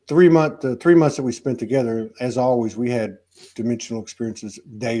the 3 months that we spent together. As always, we had dimensional experiences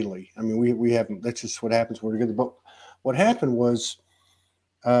daily. I mean, we haven't. That's just what happens when we're together. But what happened was,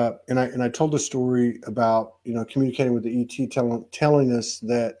 and I told the story about, you know, communicating with the ET,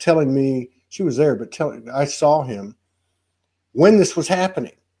 telling me she was there, but I saw him when this was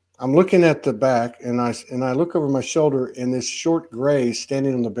happening. I'm looking at the back, and I look over my shoulder, and this short gray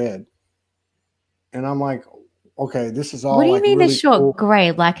standing on the bed, and I'm like, okay, this is all. What do you like mean really a short cool.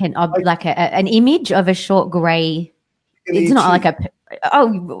 gray, like an image of a short gray? It's ET. not like a.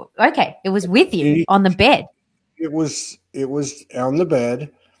 Oh, okay. It was with you on the bed. It was on the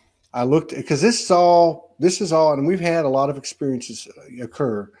bed. I looked, because this is all, and we've had a lot of experiences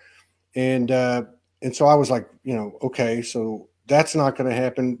occur, and so I was like, you know, okay, so that's not going to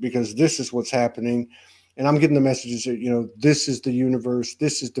happen because this is what's happening, and I'm getting the messages that, you know, this is the universe,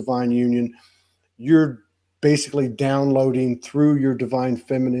 this is divine union. You're basically downloading through your divine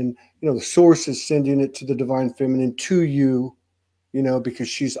feminine. You know, the source is sending it to the divine feminine to you, you know, because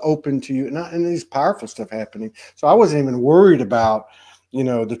she's open to you, and there's powerful stuff happening. So I wasn't even worried about, you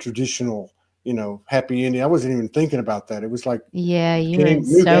know, the traditional, you know, happy ending. I wasn't even thinking about that. It was like, yeah, you were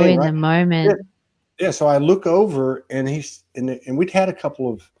so in the moment. Yeah. So I look over, and and we'd had a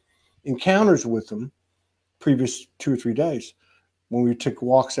couple of encounters with him previous 2 or 3 days when we took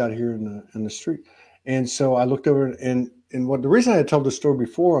walks out here in the street. And so I looked over, and what the reason I had told the story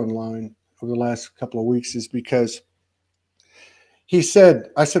before online over the last couple of weeks is because I said,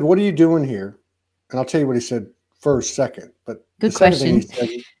 what are you doing here? And I'll tell you what he said first, second. But good question.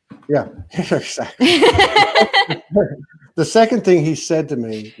 Yeah, exactly. The second thing he said to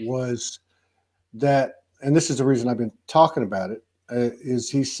me was that, and this is the reason I've been talking about it, is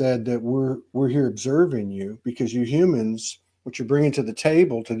he said that we're here observing you because you humans, what you're bringing to the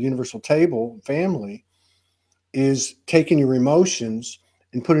table, to the universal table, family, is taking your emotions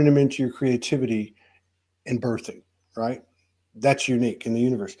and putting them into your creativity and birthing, right? That's unique in the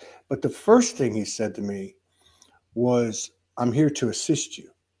universe. But the first thing he said to me was, I'm here to assist you.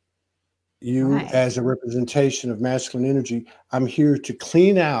 You, right, as a representation of masculine energy, I'm here to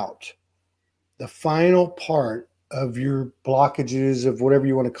clean out the final part of your blockages, of whatever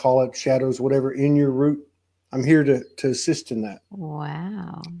you want to call it, shadows, whatever, in your root. I'm here to assist in that.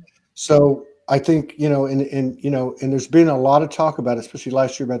 Wow. So I think, you know, and there's been a lot of talk about it, especially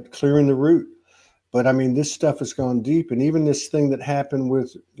last year, about clearing the root. But I mean, this stuff has gone deep. And even this thing that happened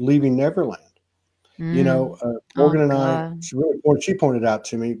with leaving Neverland, you know, Morgan and I, she pointed out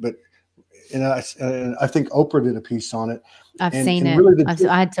to me, but, and I think Oprah did a piece on it. I've seen it. Really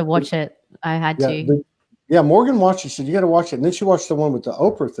I had to watch it. I had to. Morgan watched it. She said, you got to watch it. And then she watched the one with the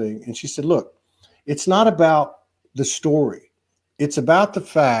Oprah thing. And she said, look, it's not about the story. It's about the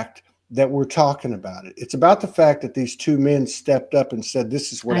fact that we're talking about it. It's about the fact that these two men stepped up and said,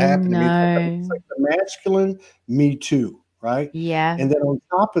 this is what happened to me. It's like the masculine Me Too, right? Yeah. And then on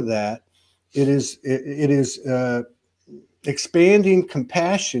top of that, it is expanding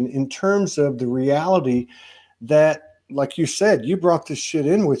compassion in terms of the reality that, like you said, you brought this shit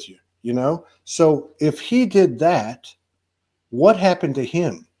in with you, you know? So if he did that, what happened to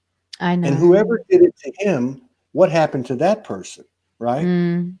him? I know. And whoever did it to him, what happened to that person, right?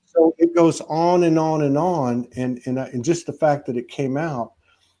 So it goes on and on and on. And just the fact that it came out,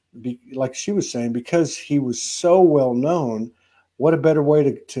 like she was saying, because he was so well known, what a better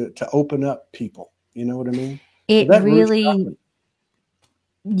way to open up people. You know what I mean? It really,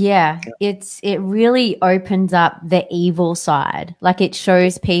 it really opens up the evil side. Like, it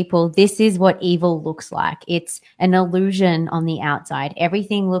shows people this is what evil looks like. It's an illusion on the outside.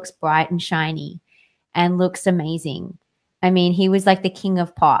 Everything looks bright and shiny and looks amazing. I mean, he was like the king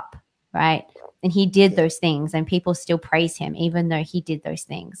of pop, right? And he did those things, and people still praise him even though he did those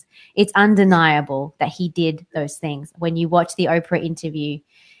things. It's undeniable that he did those things. When you watch the Oprah interview,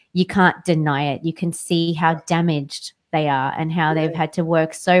 you can't deny it. You can see how damaged they are and how they've had to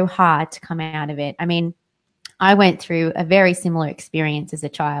work so hard to come out of it. I mean, I went through a very similar experience as a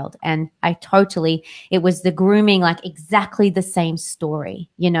child, and it was the grooming, like exactly the same story,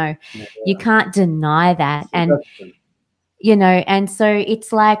 you know. You can't deny that. And you know, and so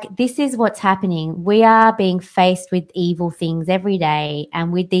it's like, this is what's happening. We are being faced with evil things every day,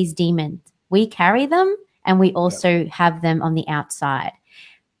 and with these demons, we carry them, and we also have them on the outside,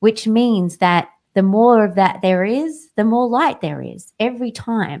 which means that the more of that there is, the more light there is every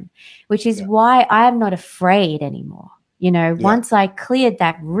time, which is why I am not afraid anymore. You know, once I cleared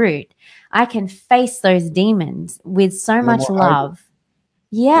that root, I can face those demons with so much love.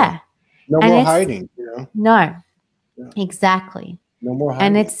 No more hiding, you know? No. Exactly. No more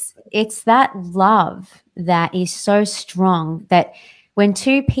hiding. And it's that love that is so strong that when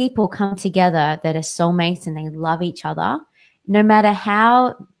two people come together that are soulmates and they love each other, no matter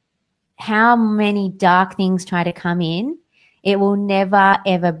how many dark things try to come in, it will never,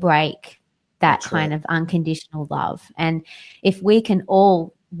 ever break that kind of unconditional love. And if we can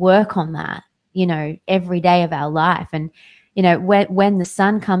all work on that, you know, every day of our life, and, you know, when the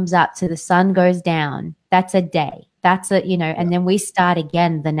sun comes up to the sun goes down, that's a day. That's a, you know, and then we start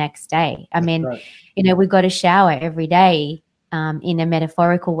again the next day. I mean, you know, we've got to shower every day in a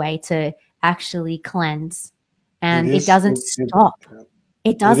metaphorical way to actually cleanse. And it doesn't stop.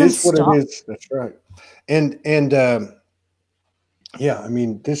 It doesn't stop. It is what it is. That's right. And yeah, I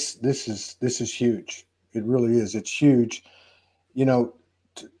mean, this is huge. It really is. It's huge. You know,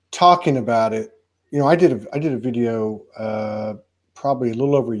 talking about it, you know, I did a video probably a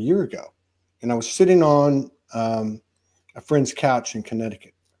little over a year ago, and I was sitting on a friend's couch in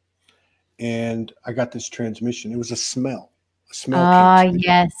Connecticut, and I got this transmission. It was a smell. A smell came to me.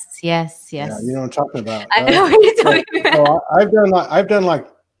 Yes, yes, yes. Yeah, you know what I'm talking about. I know what you're talking about. So I've done like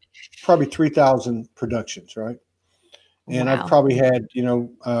probably 3,000 productions, right? And Wow. I've probably had,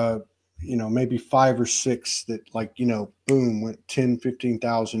 maybe 5 or 6 that, like, boom, went 10,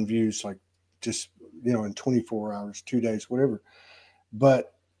 15,000 views, like just, in 24 hours, 2 days, whatever.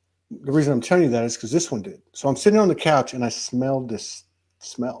 But the reason I'm telling you that is because this one did. So I'm sitting on the couch and I smelled this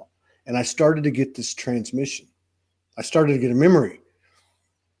smell, and I started to get this transmission. I started to get a memory.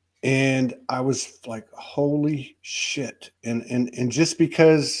 And I was like, holy shit. And just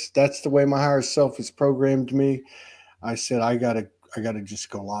because that's the way my higher self has programmed me, I said, I gotta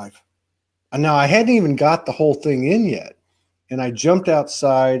just go live. And now I hadn't even got the whole thing in yet. And I jumped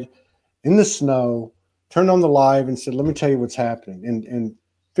outside in the snow, turned on the live and said, let me tell you what's happening. And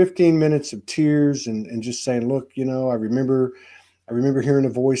 15 minutes of tears and just saying, look, I remember hearing a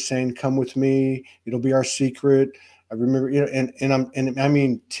voice saying, come with me, it'll be our secret. I remember, and I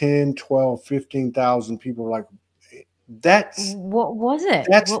mean 10, 12, 15,000 people were like, that's what was it?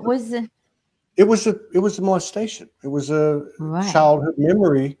 What was it? It was a molestation. It was a childhood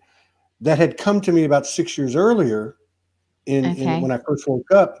memory that had come to me about 6 years earlier in when I first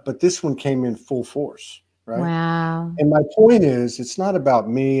woke up, but this one came in full force, right? Wow. And my point is, it's not about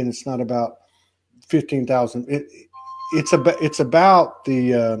me and it's not about 15,000. It's about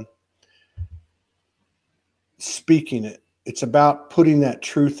the speaking it. It's about putting that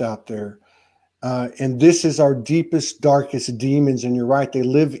truth out there. And this is our deepest, darkest demons. And you're right, they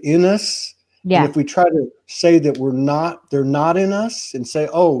live in us. Yeah. And if we try to say that they're not in us and say,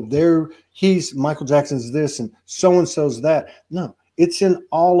 oh, he's Michael Jackson's this and so-and-so's that. No, it's in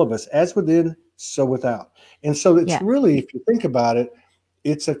all of us, as within, so without. And so it's really, if you think about it,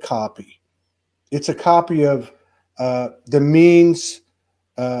 it's a copy. It's a copy of the means,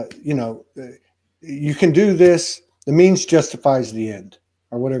 you can do this. The means justifies the end,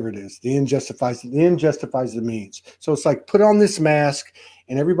 or whatever it is. The end justifies the means. So it's like, put on this mask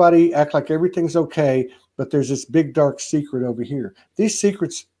and everybody act like everything's okay, but there's this big dark secret over here. These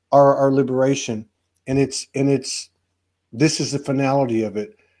secrets are our liberation, and this is the finality of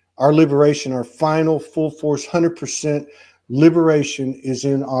it. Our liberation, our final full force 100% liberation is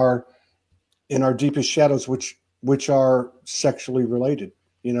in our deepest shadows, which are sexually related.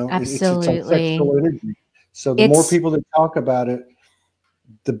 Absolutely. It's like sexual energy. So the more people that talk about it,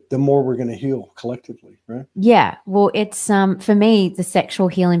 the more we're going to heal collectively, right? Yeah. Well, it's for me, the sexual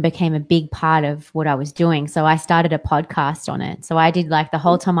healing became a big part of what I was doing. So I started a podcast on it. So I did, like, the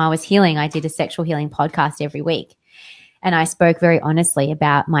whole time I was healing, I did a sexual healing podcast every week. And I spoke very honestly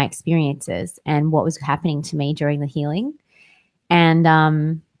about my experiences and what was happening to me during the healing.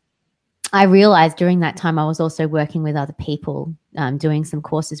 And I realized during that time I was also working with other people, doing some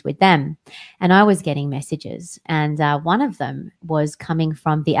courses with them, and I was getting messages. And one of them was coming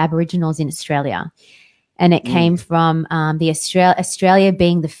from the Aboriginals in Australia, and it came from the Australia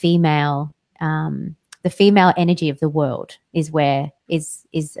being the female energy of the world is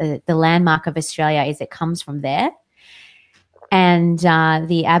the landmark of Australia. Is it comes from there, and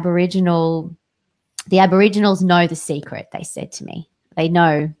the Aboriginals know the secret. They said to me, they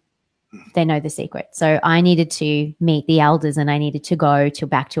know the secret. So I needed to meet the elders, and I needed to go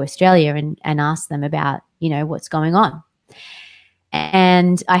back to Australia and ask them about, what's going on.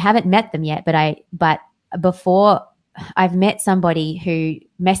 And I haven't met them yet, but before, I've met somebody who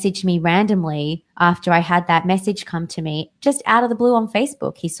messaged me randomly after I had that message come to me just out of the blue on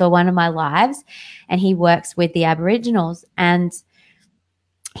Facebook. He saw one of my lives and he works with the Aboriginals, and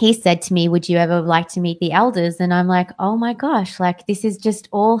he said to me, would you ever like to meet the elders? And I'm like, oh my gosh, like, this is just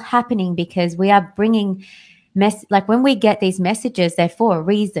all happening because we are bringing like, when we get these messages, they're for a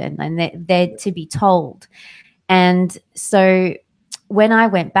reason, and they're to be told. And so when I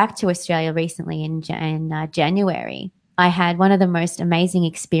went back to Australia recently in January, I had one of the most amazing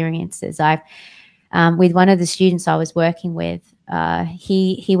experiences. With one of the students I was working with,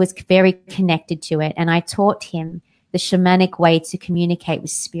 he was very connected to it, and I taught him the shamanic way to communicate with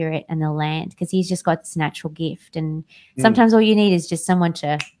spirit and the land, because he's just got this natural gift. And sometimes all you need is just someone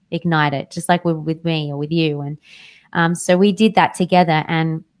to ignite it, just like with me or with you. And so we did that together.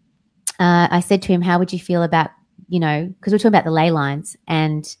 And I said to him, how would you feel about, because we're talking about the ley lines,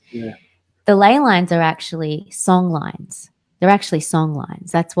 and the ley lines are actually song lines. They're actually song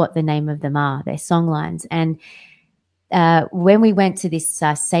lines. That's what the name of them are. They're song lines. And when we went to this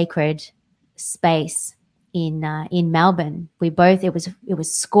sacred space in Melbourne, it was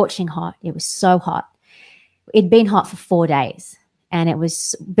scorching hot. It was so hot. It'd been hot for 4 days, and it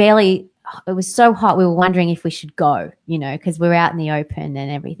was barely it was so hot. We were wondering if we should go, you know, because we were out in the open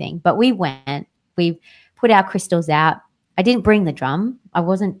and everything. But we went. We put our crystals out. I didn't bring the drum. I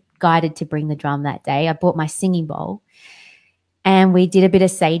wasn't guided to bring the drum that day. I brought my singing bowl, and we did a bit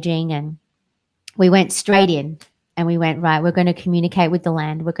of saging, and we went straight in, and we went, right, we're going to communicate with the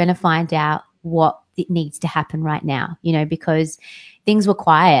land. We're going to find out what it needs to happen right now, you know, because things were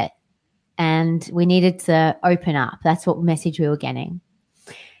quiet and we needed to open up. That's what message we were getting.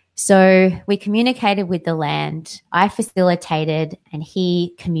 So we communicated with the land. I facilitated and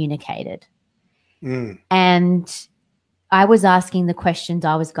he communicated. And I was asking the questions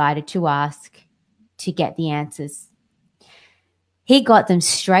I was guided to ask to get the answers. He got them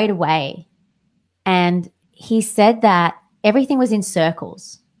straight away. And he said that everything was in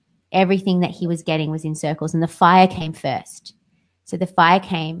circles. Everything that he was getting was in circles. And the fire came first. So the fire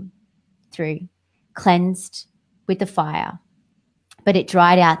came through, cleansed with the fire. But it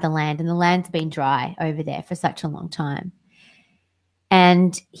dried out the land. And the land's been dry over there for such a long time.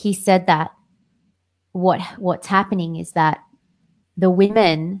 And he said that what's happening is that the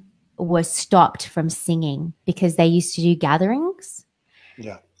women were stopped from singing because they used to do gatherings.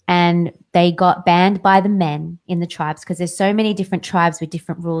 Yeah. And they got banned by the men in the tribes because there's so many different tribes with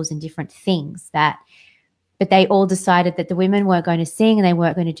different rules and different things but they all decided that the women weren't going to sing and they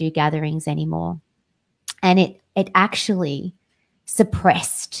weren't going to do gatherings anymore. And it actually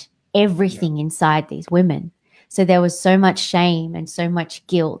suppressed everything inside these women. So there was so much shame and so much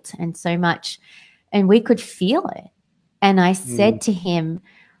guilt and so much, and we could feel it. And I said to him,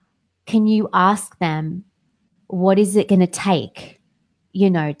 can you ask them, what is it going to take, you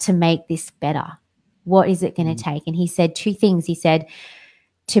know, to make this better? What is it going to take? And he said two things. He said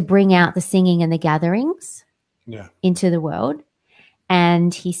to bring out the singing and the gatherings into the world.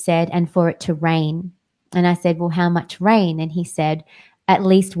 And he said, and for it to rain. And I said, well, how much rain? And he said, at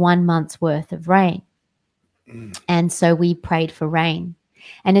least 1 month's worth of rain. And so we prayed for rain.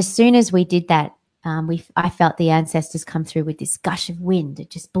 And as soon as we did that, I felt the ancestors come through with this gush of wind. It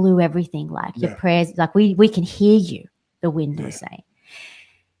just blew everything, like your prayers, like we can hear you, the wind was saying.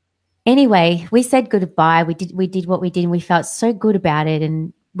 Anyway, we said goodbye. We did what we did, and we felt so good about it.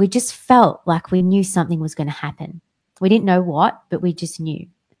 And we just felt like we knew something was going to happen. We didn't know what, but we just knew.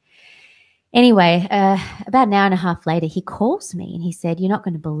 Anyway, about an hour and a half later, he calls me and he said, you're not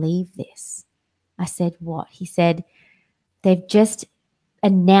going to believe this. I said, what? He said, they've just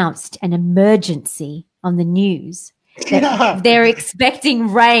announced an emergency on the news that they're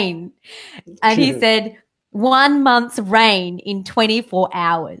expecting rain. And he said, 1 month's rain in 24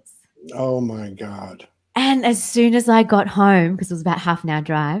 hours. Oh, my God. And as soon as I got home, because it was about half an hour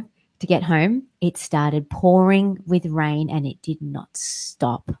drive to get home, it started pouring with rain and it did not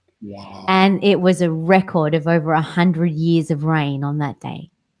stop. Wow. And it was a record of over 100 years of rain on that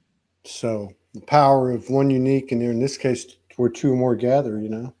day. So the power of one unique, and in this case, where two or more gather, you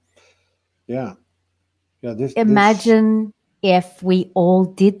know? Yeah. Yeah. Imagine if we all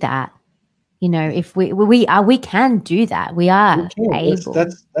did that. You know, if we can do that. We are able.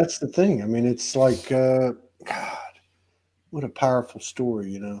 That's the thing. I mean, it's like, God, what a powerful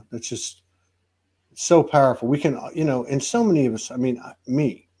story, you know? That's just so powerful. We can, you know, and so many of us, I mean,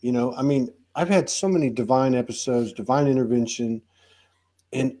 me, you know, I mean, I've had so many divine episodes, divine intervention,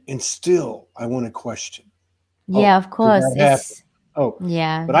 and still I want to question. Yeah, of course.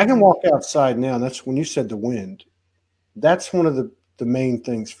 Yeah. But I can walk outside now. And that's when you said the wind. That's one of the main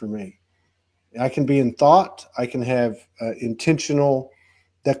things for me. I can be in thought. I can have intentional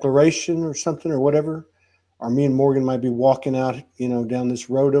declaration or something or whatever. Or me and Morgan might be walking out, you know, down this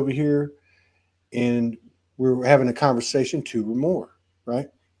road over here, and we're having a conversation, two or more, right?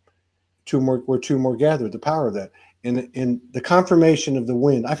 Two more gather, the power of that. And the confirmation of the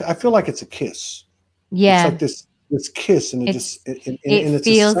wind, I feel like it's a kiss. Yeah. It's like this kiss, and it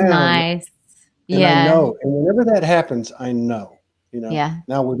feels nice. And I know. And whenever that happens, I know. You know. Yeah.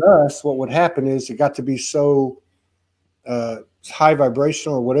 Now with us, what would happen is it got to be so high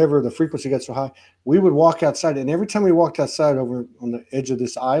vibrational or whatever, the frequency got so high, we would walk outside, and every time we walked outside over on the edge of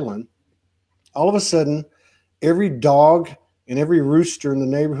this island, all of a sudden, every dog and every rooster in the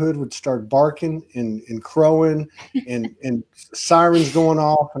neighborhood would start barking and crowing and sirens going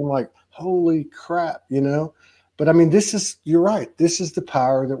off. And I'm like, holy crap, you know? But I mean, you're right. This is the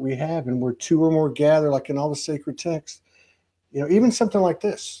power that we have. And where two or more gather, like in all the sacred texts, you know, even something like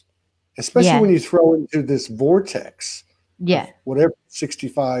this, especially when you throw into this vortex, whatever,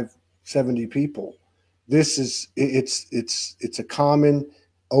 65, 70 people, it's a common,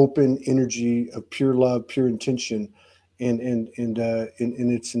 open energy of pure love, pure intention. And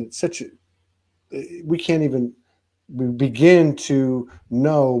it's such a, we can't even we begin to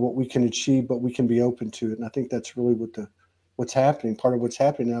know what we can achieve, but we can be open to it. And I think that's really what's happening. Part of what's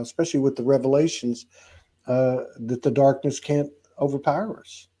happening now, especially with the revelations, that the darkness can't overpower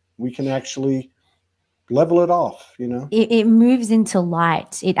us. We can actually level it off, you know. It moves into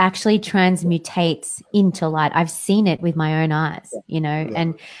light. It actually transmutates into light. I've seen it with my own eyes, you know,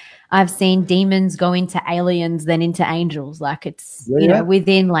 and I've seen demons go into aliens, then into angels. Like it's, you know,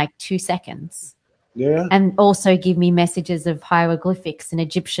 within like 2 seconds. Yeah. And also give me messages of hieroglyphics and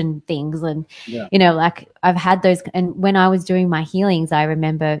Egyptian things. And, you know, like I've had those. And when I was doing my healings, I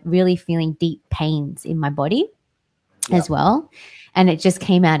remember really feeling deep pains in my body as well. And it just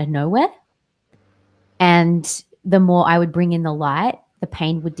came out of nowhere. And the more I would bring in the light, the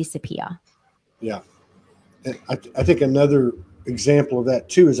pain would disappear. Yeah. And I think another example of that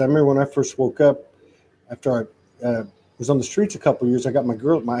too is I remember when I first woke up after I was on the streets a couple of years. I got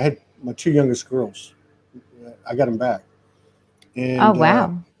I had my 2 youngest girls. I got them back. And oh,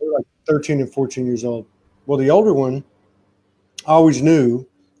 wow. they were like 13 and 14 years old. Well, the older one, I always knew,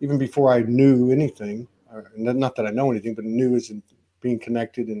 even before I knew anything, not that I know anything, but knew as in being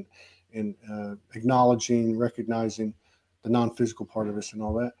connected and acknowledging, recognizing the non-physical part of us and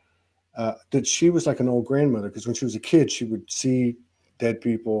all that, that she was like an old grandmother, because when she was a kid, she would see dead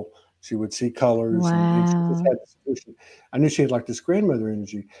people, she would see colors, and she just had this vision. I knew she had like this grandmother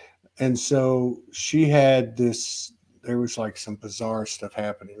energy. And so she had this, there was like some bizarre stuff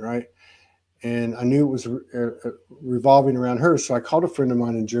happening, right? And I knew it was revolving around her. So I called a friend of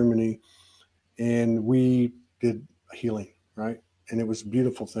mine in Germany, and we did healing, right? And it was a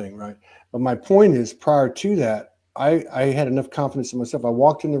beautiful thing, right? But my point is, prior to that, I had enough confidence in myself. I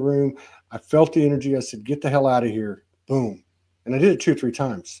walked in the room, I felt the energy. I said, get the hell out of here. Boom. And I did it 2 or 3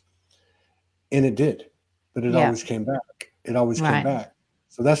 times. And it did. But it always came back. It always came back.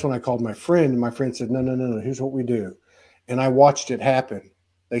 So that's when I called my friend, and my friend said, no, here's what we do. And I watched it happen.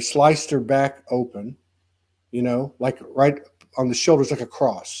 They sliced her back open, you know, like right on the shoulders, like a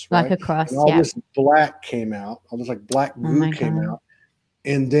cross. Like right? a cross, and all this black came out. All this like black goo came out.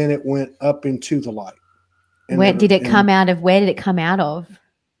 And then it went up into the light. And where did it come out of? Where did it come out of?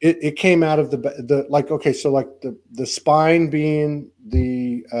 It came out of the like, okay, so like the spine being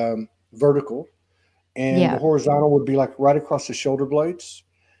the vertical, and the horizontal would be like right across the shoulder blades.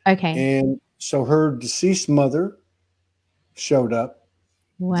 Okay. And so her deceased mother showed up.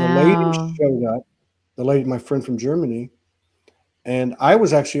 Wow. The lady showed up. The lady, my friend from Germany. And I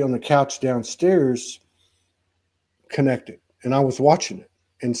was actually on the couch downstairs connected, and I was watching it.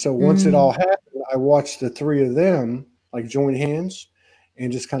 And so once it all happened, I watched the 3 of them like join hands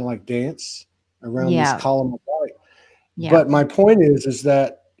and just kind of like dance around this column of light. But my point is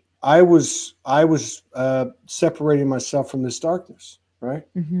that I was separating myself from this darkness, right?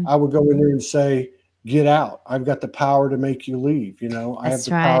 I would go in there and say, get out. I've got the power to make you leave. You know, I have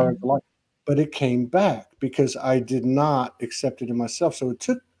the power of the light. But it came back because I did not accept it in myself. So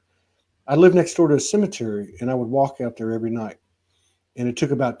I lived next door to a cemetery, and I would walk out there every night. And it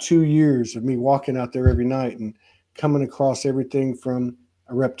took about 2 years of me walking out there every night and coming across everything from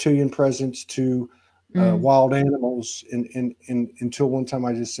a reptilian presence to wild animals. And until one time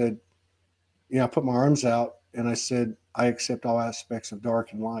I just said, I put my arms out and I said, I accept all aspects of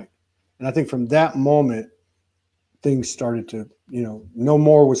dark and light. And I think from that moment, things started to, no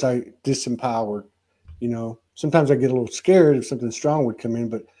more was I disempowered. Sometimes I get a little scared if something strong would come in,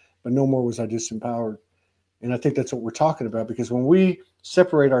 but no more was I disempowered. And I think that's what we're talking about, because when we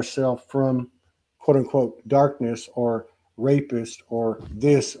separate ourselves from quote unquote darkness or rapist or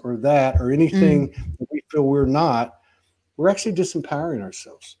this or that or anything that we feel we're not, we're actually disempowering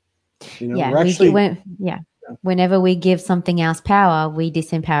ourselves. We're actually, whenever we give something else power, we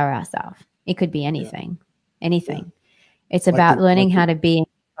disempower ourselves. It could be anything. It's about learning how to be in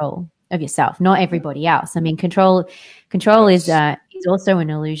control of yourself, not everybody else. I mean, control is also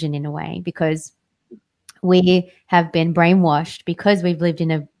an illusion in a way, because we have been brainwashed because we've lived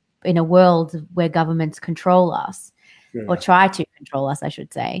in a world where governments control us or try to control us, I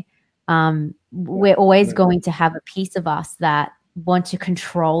should say. We're always going to have a piece of us that want to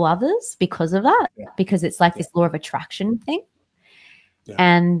control others because of that, because it's like this law of attraction thing.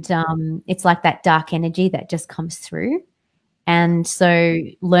 And it's like that dark energy that just comes through. And so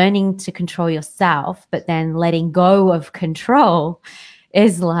learning to control yourself, but then letting go of control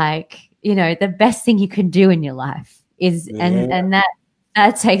is like, the best thing you can do in your life is, and that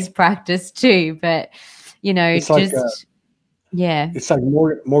takes practice too. But, it's like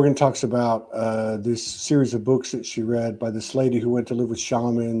Morgan talks about this series of books that she read by this lady who went to live with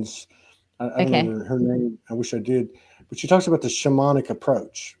shamans. I don't know her name. I wish I did. But she talks about the shamanic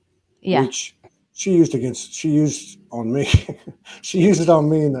approach, which she used on me. She used it on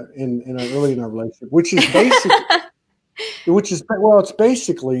me early in our relationship, which is it's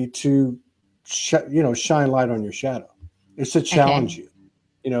basically to shine light on your shadow. It's to challenge you,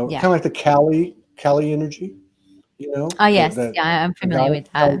 kind of like the Kali energy, Oh yes, I'm familiar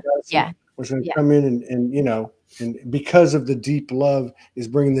with that. Yeah, was going to come in and because of the deep love is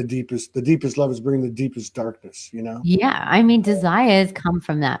bringing the deepest love is bringing the deepest darkness. Yeah, I mean, desires come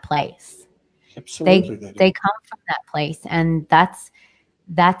from that place. Absolutely, they come from that place, and that's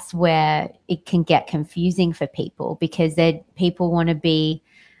where it can get confusing for people, because people want to be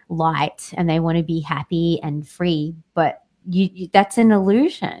light and they want to be happy and free, but that's an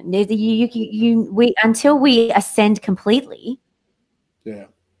illusion. We until we ascend completely,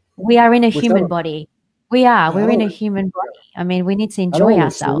 we are in a human body. We're in a human body. I mean, we need to enjoy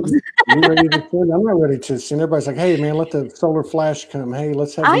ourselves. I'm not ready to ascend. Everybody's like, hey man, let the solar flash come. Hey,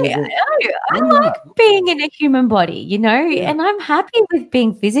 let's have an event. I like being in a human body, and I'm happy with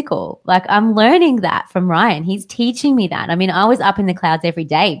being physical. Like, I'm learning that from Ryan. He's teaching me that. I mean, I was up in the clouds every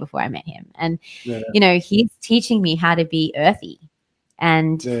day before I met him. And, he's teaching me how to be earthy.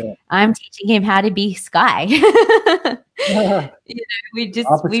 And I'm teaching him how to be sky.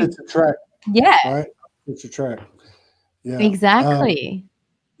 Opposites attract. Yeah. Right? Opposites attract. Yeah. Exactly.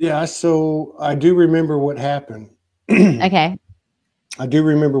 So I do remember what happened. Okay. I do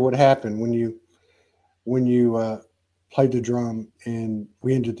remember what happened when you played the drum and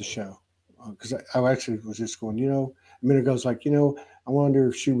we ended the show. Because I actually was just going, a minute ago, I was like, I wonder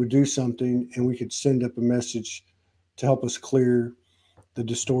if she would do something and we could send up a message to help us clear the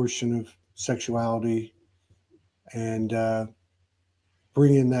distortion of sexuality and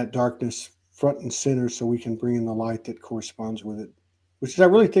bring in that darkness front and center so we can bring in the light that corresponds with it, which I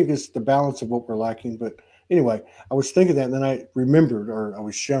really think is the balance of what we're lacking. But anyway, I was thinking that, and then I remembered, or I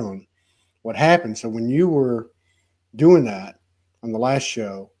was shown what happened. So when you were doing that on the last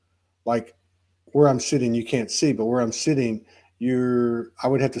show, like where I'm sitting, you can't see, but where I'm sitting, I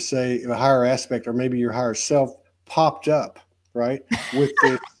would have to say a higher aspect, or maybe your higher self popped up, right? With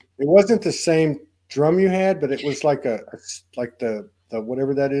this, it wasn't the same drum you had, but it was like the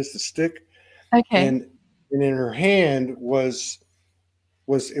whatever that is, the stick. Okay. And in her hand was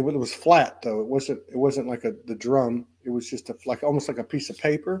flat though. It wasn't like the drum. It was just almost like a piece of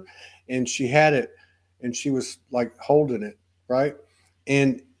paper, and she had it, and she was like holding it, right?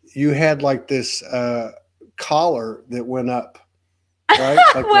 And you had like this collar that went up, right?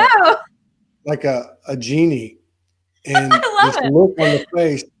 Like like a genie, and this look on the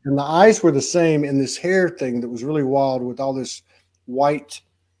face, and the eyes were the same, and this hair thing that was really wild with all this white,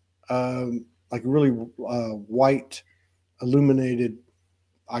 like really white illuminated,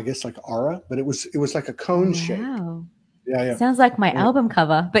 I guess like aura, but it was like a cone shape. Yeah. Sounds like my album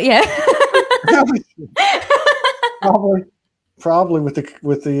cover, but yeah. probably with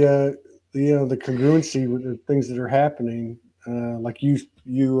the the congruency with the things that are happening, like you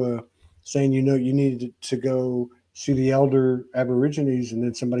saying you needed to go see the elder Aborigines, and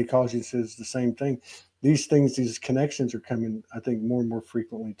then somebody calls you and says the same thing. These connections are coming, I think, more and more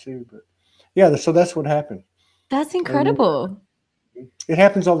frequently too. But yeah, so that's what happened. That's incredible. It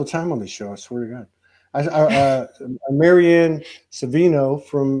happens all the time on this show. I swear to God. Marianne Savino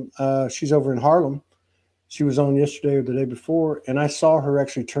from she's over in Harlem. She was on yesterday or the day before, and I saw her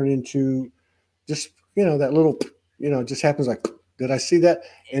actually turn into just that little it just happens like, did I see that?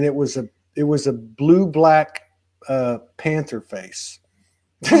 And it was a blue black panther face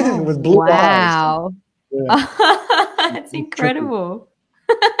with blue eyes. Wow. Yeah. That's incredible.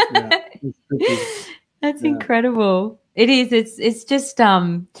 That's incredible. It is. It's just I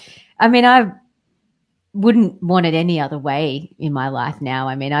mean, I wouldn't want it any other way in my life now.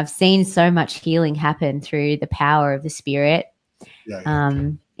 I mean, I've seen so much healing happen through the power of the spirit.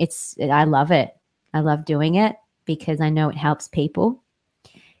 I love it. I love doing it because I know it helps people.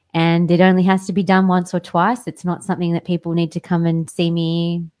 And it only has to be done once or twice. It's not something that people need to come and see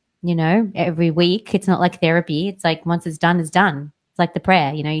me, every week. It's not like therapy. It's like once it's done, it's done. It's like the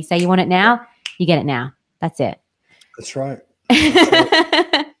prayer. You say you want it now, you get it now. That's it. That's right. That's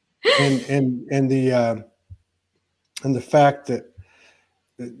right. and the fact that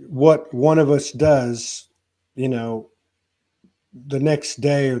what one of us does, the next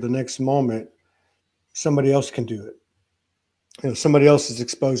day or the next moment, somebody else can do it. Somebody else is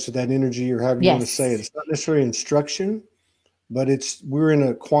exposed to that energy, or however you want to say it. It's not necessarily instruction, but we're in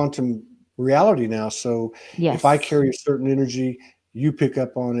a quantum reality now. So if I carry a certain energy, you pick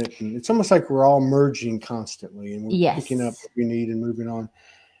up on it, and it's almost like we're all merging constantly, and we're picking up what we need and moving on.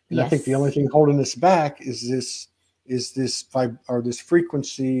 And I think the only thing holding us back is this is this this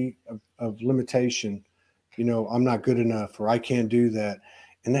frequency of limitation. You know, I'm not good enough, or I can't do that.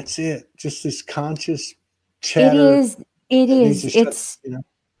 And that's it. Just this conscious chatter. It is. It's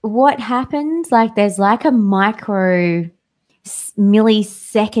what happens. Like there's like a micro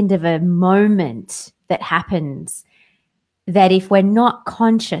millisecond of a moment that happens that if we're not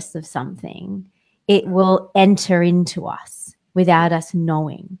conscious of something, it will enter into us without us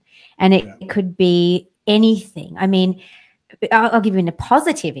knowing. And it could be anything. I mean, I'll give you a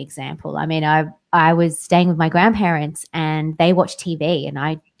positive example. I mean, I was staying with my grandparents and they watch TV, and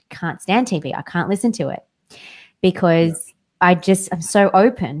I can't stand TV. I can't listen to it because I'm so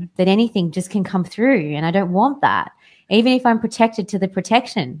open that anything just can come through, and I don't want that. Even if I'm protected to the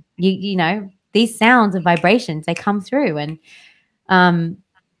protection, you know, these sounds and vibrations, they come through. And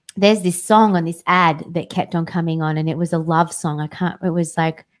there's this song on this ad that kept on coming on, and it was a love song. It was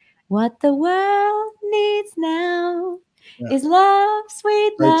like, what the world needs now is love,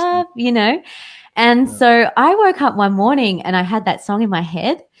 sweet love, you know? And so I woke up one morning and I had that song in my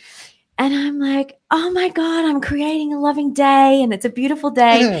head, and I'm like, oh my God, I'm creating a loving day and it's a beautiful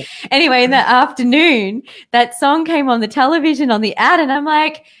day. Anyway, in the afternoon, that song came on the television on the ad, and I'm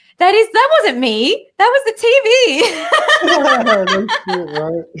like, that wasn't me. That was the TV. That's cute,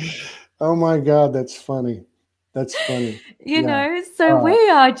 right? Oh my God, that's funny. That's funny. You know, so we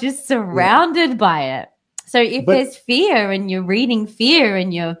are just surrounded by it. So if there's fear and you're reading fear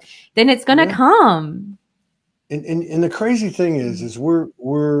and then it's going to come. And the crazy thing is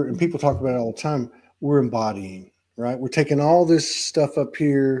we're and people talk about it all the time. We're embodying, right? We're taking all this stuff up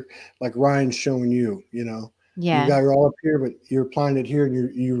here, like Ryan's showing you, you know. Yeah. You got it all up here, but you're applying it here,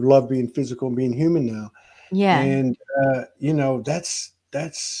 and you love being physical and being human now. Yeah. And you know, that's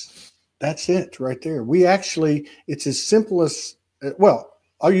it right there. We actually, it's as simple as well,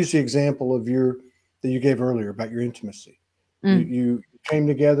 I'll use the example of that you gave earlier about your intimacy. You came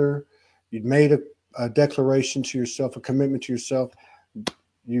together, you'd made a declaration to yourself, a commitment to yourself.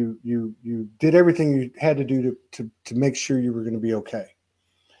 You did everything you had to do to make sure you were going to be okay.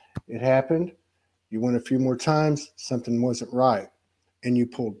 It happened. You went a few more times, something wasn't right, and you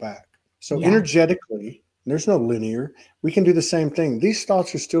pulled back. So energetically, there's no linear. We can do the same thing. These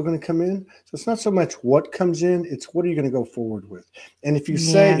thoughts are still going to come in. So it's not so much what comes in, it's what are you going to go forward with. And if you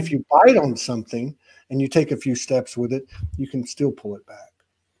say, if you bite on something and you take a few steps with it, you can still pull it back.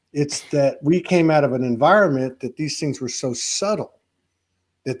 It's that we came out of an environment that these things were so subtle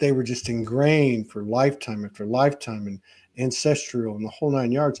that they were just ingrained for lifetime after lifetime and ancestral and the whole 9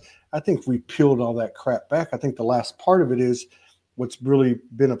 yards. I think we peeled all that crap back. I think the last part of it is what's really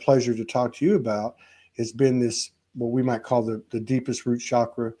been a pleasure to talk to you about has been this, what we might call the deepest root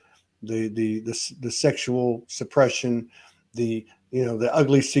chakra, the sexual suppression, the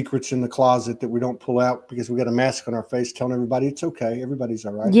ugly secrets in the closet that we don't pull out because we got a mask on our face telling everybody it's okay. Everybody's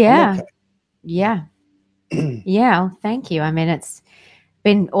all right. Yeah. Okay. Yeah. Yeah. Thank you. I mean, it's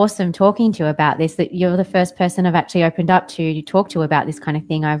been awesome talking to you about this, that you're the first person I've actually opened up to talk to about this kind of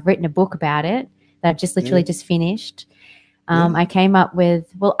thing. I've written a book about it that I've just literally just finished. I came up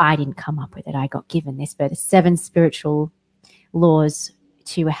with, well, I didn't come up with it. I got given this, but 7 spiritual laws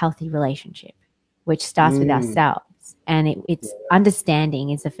to a healthy relationship, which starts with ourselves. And it's understanding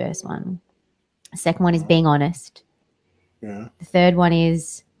is the first one. The second one is being honest. Yeah. The third one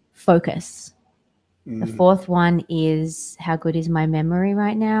is focus. The fourth one is how good is my memory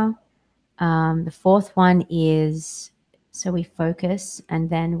right now. The fourth one is, so we focus and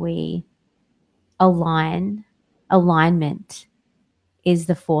then we align. Alignment is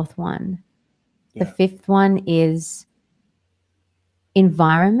the fourth one. The fifth one is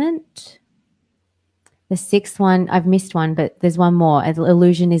environment. The sixth one, I've missed one, but there's one more.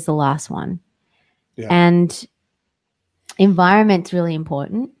 Illusion is the last one. Yeah. And environment's really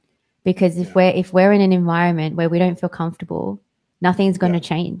important because if we're in an environment where we don't feel comfortable, nothing's going to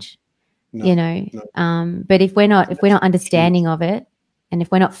change. But if we're not understanding of it, and if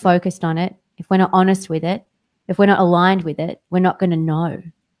we're not focused on it, if we're not honest with it, if we're not aligned with it, we're not going to know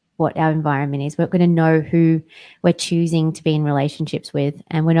what our environment is. We're not going to know who we're choosing to be in relationships with,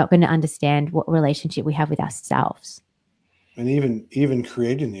 and we're not going to understand what relationship we have with ourselves. And even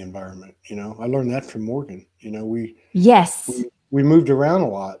creating the environment, I learned that from Morgan. We moved around a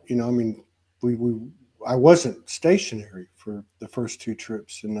lot. I mean, I wasn't stationary for the first 2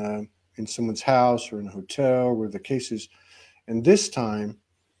 trips in someone's house or in a hotel or the cases. And this time,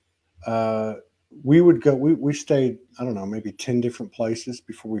 we would go. We stayed, I don't know, maybe 10 different places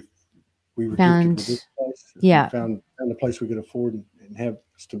before we were gifted with this place. Yeah, we found a place we could afford and have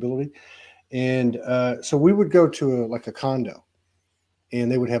stability. And so we would go to a condo, and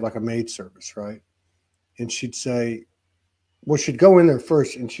they would have like a maid service, right? and she'd say, well, she'd go in there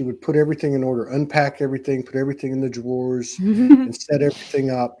first and she would put everything in order, unpack everything, put everything in the drawers and set everything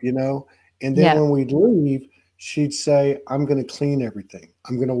up, you know? And then when we'd leave, she'd say, I'm going to clean everything.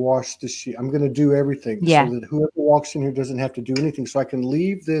 I'm going to wash the sheet. I'm going to do everything so that whoever walks in here doesn't have to do anything. So I can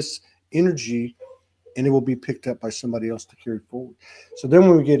leave this energy and it will be picked up by somebody else to carry forward. So then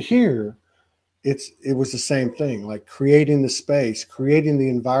when we get here, it was the same thing, like creating the space, creating the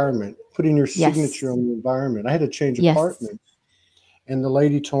environment, putting your signature on the environment. I had to change apartments. And the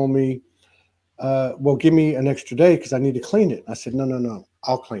lady told me, well, give me an extra day because I need to clean it. I said, no,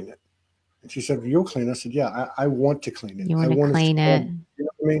 I'll clean it. And she said, well, you'll clean it. I said, yeah, I want to clean it. You want to clean it. You know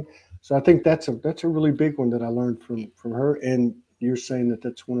what I mean? So I think that's a really big one that I learned from her. And you're saying that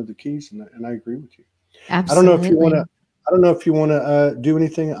that's one of the keys, and I agree with you. Absolutely. I don't know if you want to do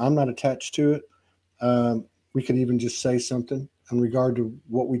anything. I'm not attached to it. We could even just say something in regard to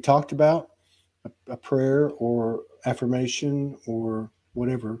what we talked about, a prayer or affirmation or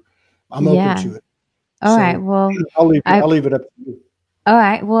whatever. I'm open to it. All right. Well, I'll leave it up to you. All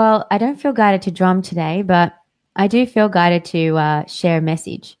right. Well, I don't feel guided to drum today, but I do feel guided to share a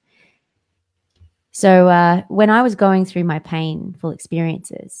message. So when I was going through my painful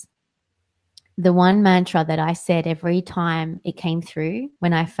experiences, the one mantra that I said every time it came through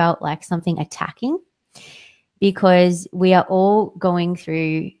when I felt like something attacking, because we are all going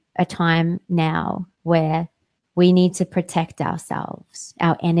through a time now where we need to protect ourselves,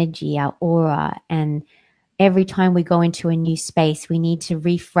 our energy, our aura. And every time we go into a new space, we need to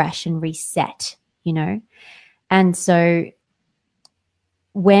refresh and reset, you know? And so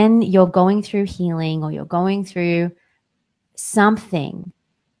when you're going through healing or you're going through something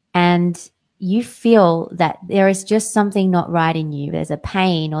and you feel that there is just something not right in you, there's a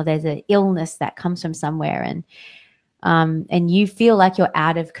pain or there's an illness that comes from somewhere, and you feel like you're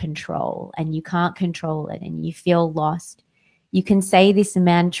out of control and you can't control it and you feel lost, you can say this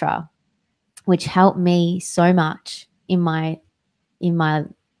mantra, which helped me so much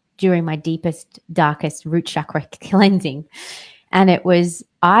during my deepest, darkest root chakra cleansing. And it was,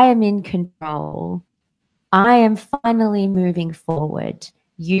 I am in control. I am finally moving forward.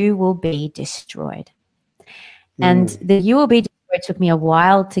 You will be destroyed. And the you will be destroyed took me a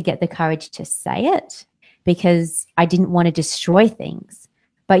while to get the courage to say it because I didn't want to destroy things.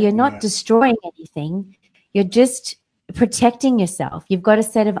 But you're not destroying anything. You're just protecting yourself. You've got a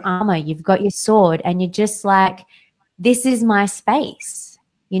set of armor. You've got your sword. And you're just like, this is my space.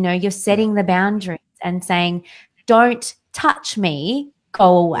 You know, you're setting the boundaries and saying, don't touch me,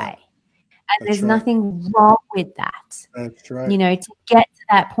 go away. And there's nothing wrong with that. That's right. You know, to get to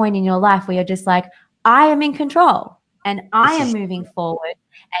that point in your life where you're just like, I am in control and I am moving forward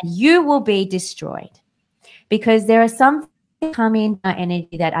and you will be destroyed. Because there are some things come in our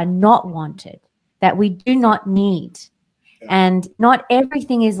energy that are not wanted, that we do not need. And not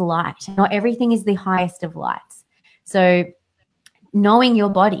everything is light. Not everything is the highest of lights. So knowing your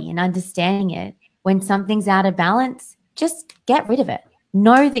body and understanding it, when something's out of balance, just get rid of it.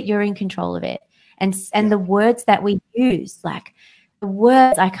 Know that you're in control of it. And the words that we use, like the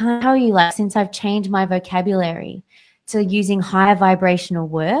words, I can't tell you, like since I've changed my vocabulary to using higher vibrational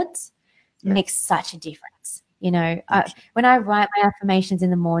words, makes such a difference. You know, when I write my affirmations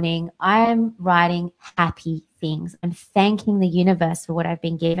in the morning, I'm writing happy things. I'm thanking the universe for what I've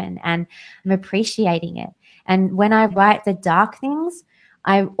been given and I'm appreciating it. And when I write the dark things,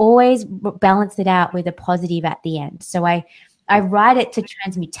 I always balance it out with a positive at the end. So I write it to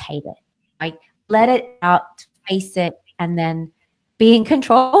transmutate it. I let it out, face it, and then be in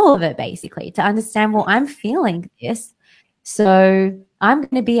control of it, basically, to understand, well, I'm feeling this. So I'm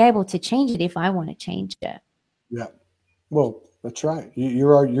going to be able to change it if I want to change it. Yeah. Well, that's right.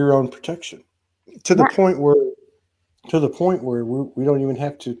 You're your own protection to the point where we don't even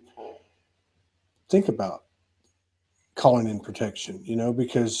have to think about calling in protection, you know,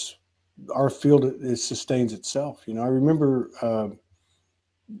 because our field sustains itself. You know, I remember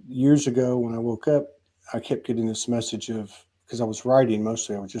years ago when I woke up, I kept getting this message because I was writing,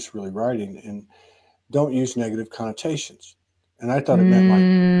 mostly I was just really writing, and don't use negative connotations. And I thought it meant like,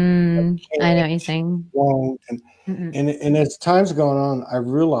 I know what you're saying. Won't. And as time's gone on, I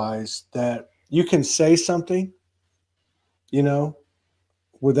realized that you can say something, you know,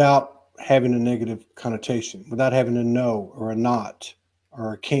 without having a negative connotation, without having a no or a not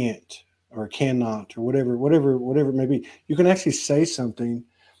or a can't or a cannot or whatever it may be. You can actually say something,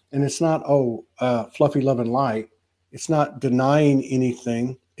 and it's not fluffy, love, and light. It's not denying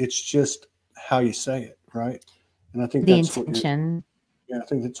anything. It's just how you say it, right? And I think the that's intention. I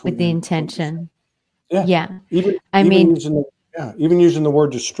think that's what with the intention. Yeah. Yeah. Even Yeah, even using the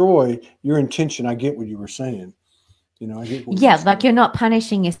word destroy, your intention, I get what you were saying. You know, I get what yeah, like you're not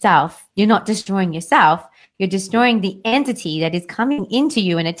punishing yourself. You're not destroying yourself. You're destroying the entity that is coming into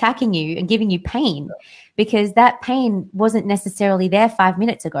you and attacking you and giving you pain, because that pain wasn't necessarily there 5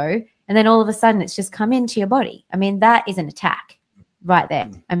 minutes ago. And then all of a sudden it's just come into your body. I mean, that is an attack right there.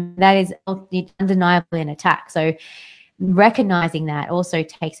 I mean, that is undeniably an attack. So recognizing that also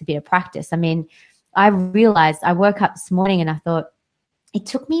takes a bit of practice. I mean, I realized I woke up this morning and I thought, it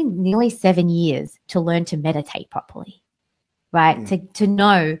took me nearly 7 years to learn to meditate properly, right? To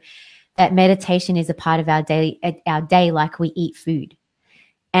know that meditation is a part of our day like we eat food.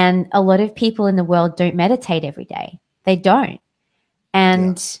 And a lot of people in the world don't meditate every day. They don't.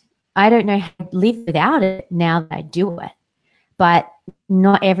 And I don't know how to live without it now that I do it. But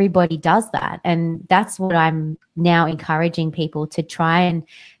not everybody does that. And that's what I'm now encouraging people to try and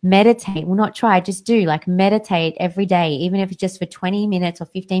meditate. Well, not try, just do, like meditate every day, even if it's just for 20 minutes or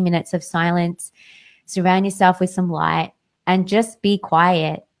 15 minutes of silence. Surround yourself with some light and just be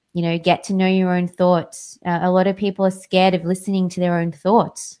quiet. You know, get to know your own thoughts. A lot of people are scared of listening to their own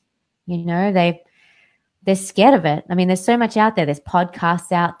thoughts. You know, they're scared of it. I mean, there's so much out there. There's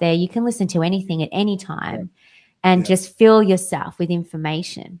podcasts out there. You can listen to anything at any time. And just fill yourself with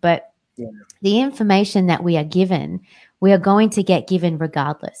information. But the information that we are given, we are going to get given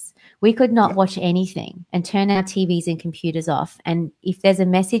regardless. We could not watch anything and turn our TVs and computers off. And if there's a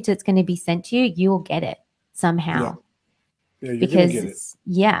message that's going to be sent to you, you will get it somehow. Yeah, you're going to get it.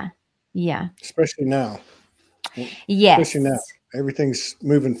 Yeah. Especially now. Yes. Especially now. Everything's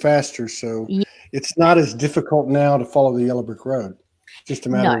moving faster. So it's not as difficult now to follow the yellow brick road. It's just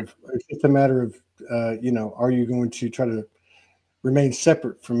a matter of you know, are you going to try to remain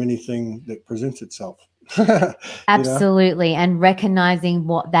separate from anything that presents itself? Absolutely. And recognizing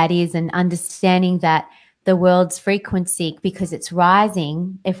what that is and understanding that the world's frequency, because it's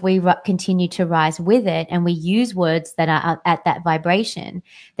rising, if we continue to rise with it and we use words that are at that vibration,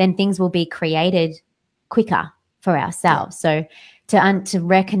 then things will be created quicker for ourselves. So to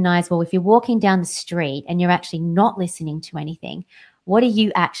recognize, well, if you're walking down the street and you're actually not listening to anything, what are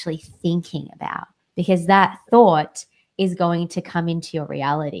you actually thinking about? Because that thought is going to come into your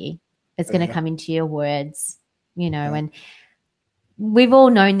reality. It's going to come into your words, you know, and we've all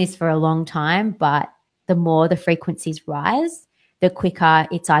known this for a long time, but the more the frequencies rise, the quicker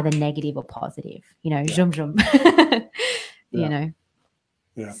it's either negative or positive, you know, zoom, zoom, you know.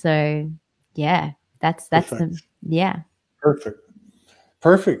 Yeah. So, that's Perfect.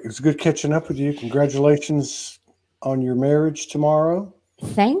 Perfect. It's good catching up with you. Congratulations on your marriage tomorrow.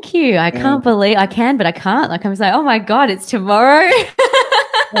 Thank you. I can't believe I can, but I can't. Like, I'm like, oh my God, it's tomorrow.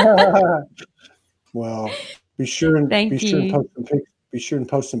 Well, be sure and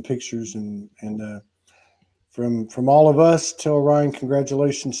post some pictures and from all of us, tell Ryan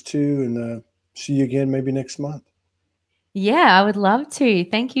congratulations too, and see you again maybe next month. Yeah, I would love to.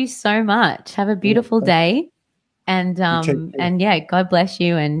 Thank you so much. Have a beautiful day. And God bless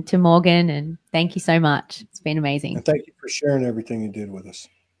you, and to Morgan, and thank you so much. It's been amazing. And thank you for sharing everything you did with us.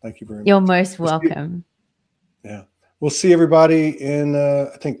 Thank you very much. You're most welcome. We'll see everybody in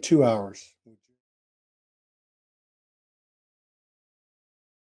I think 2 hours.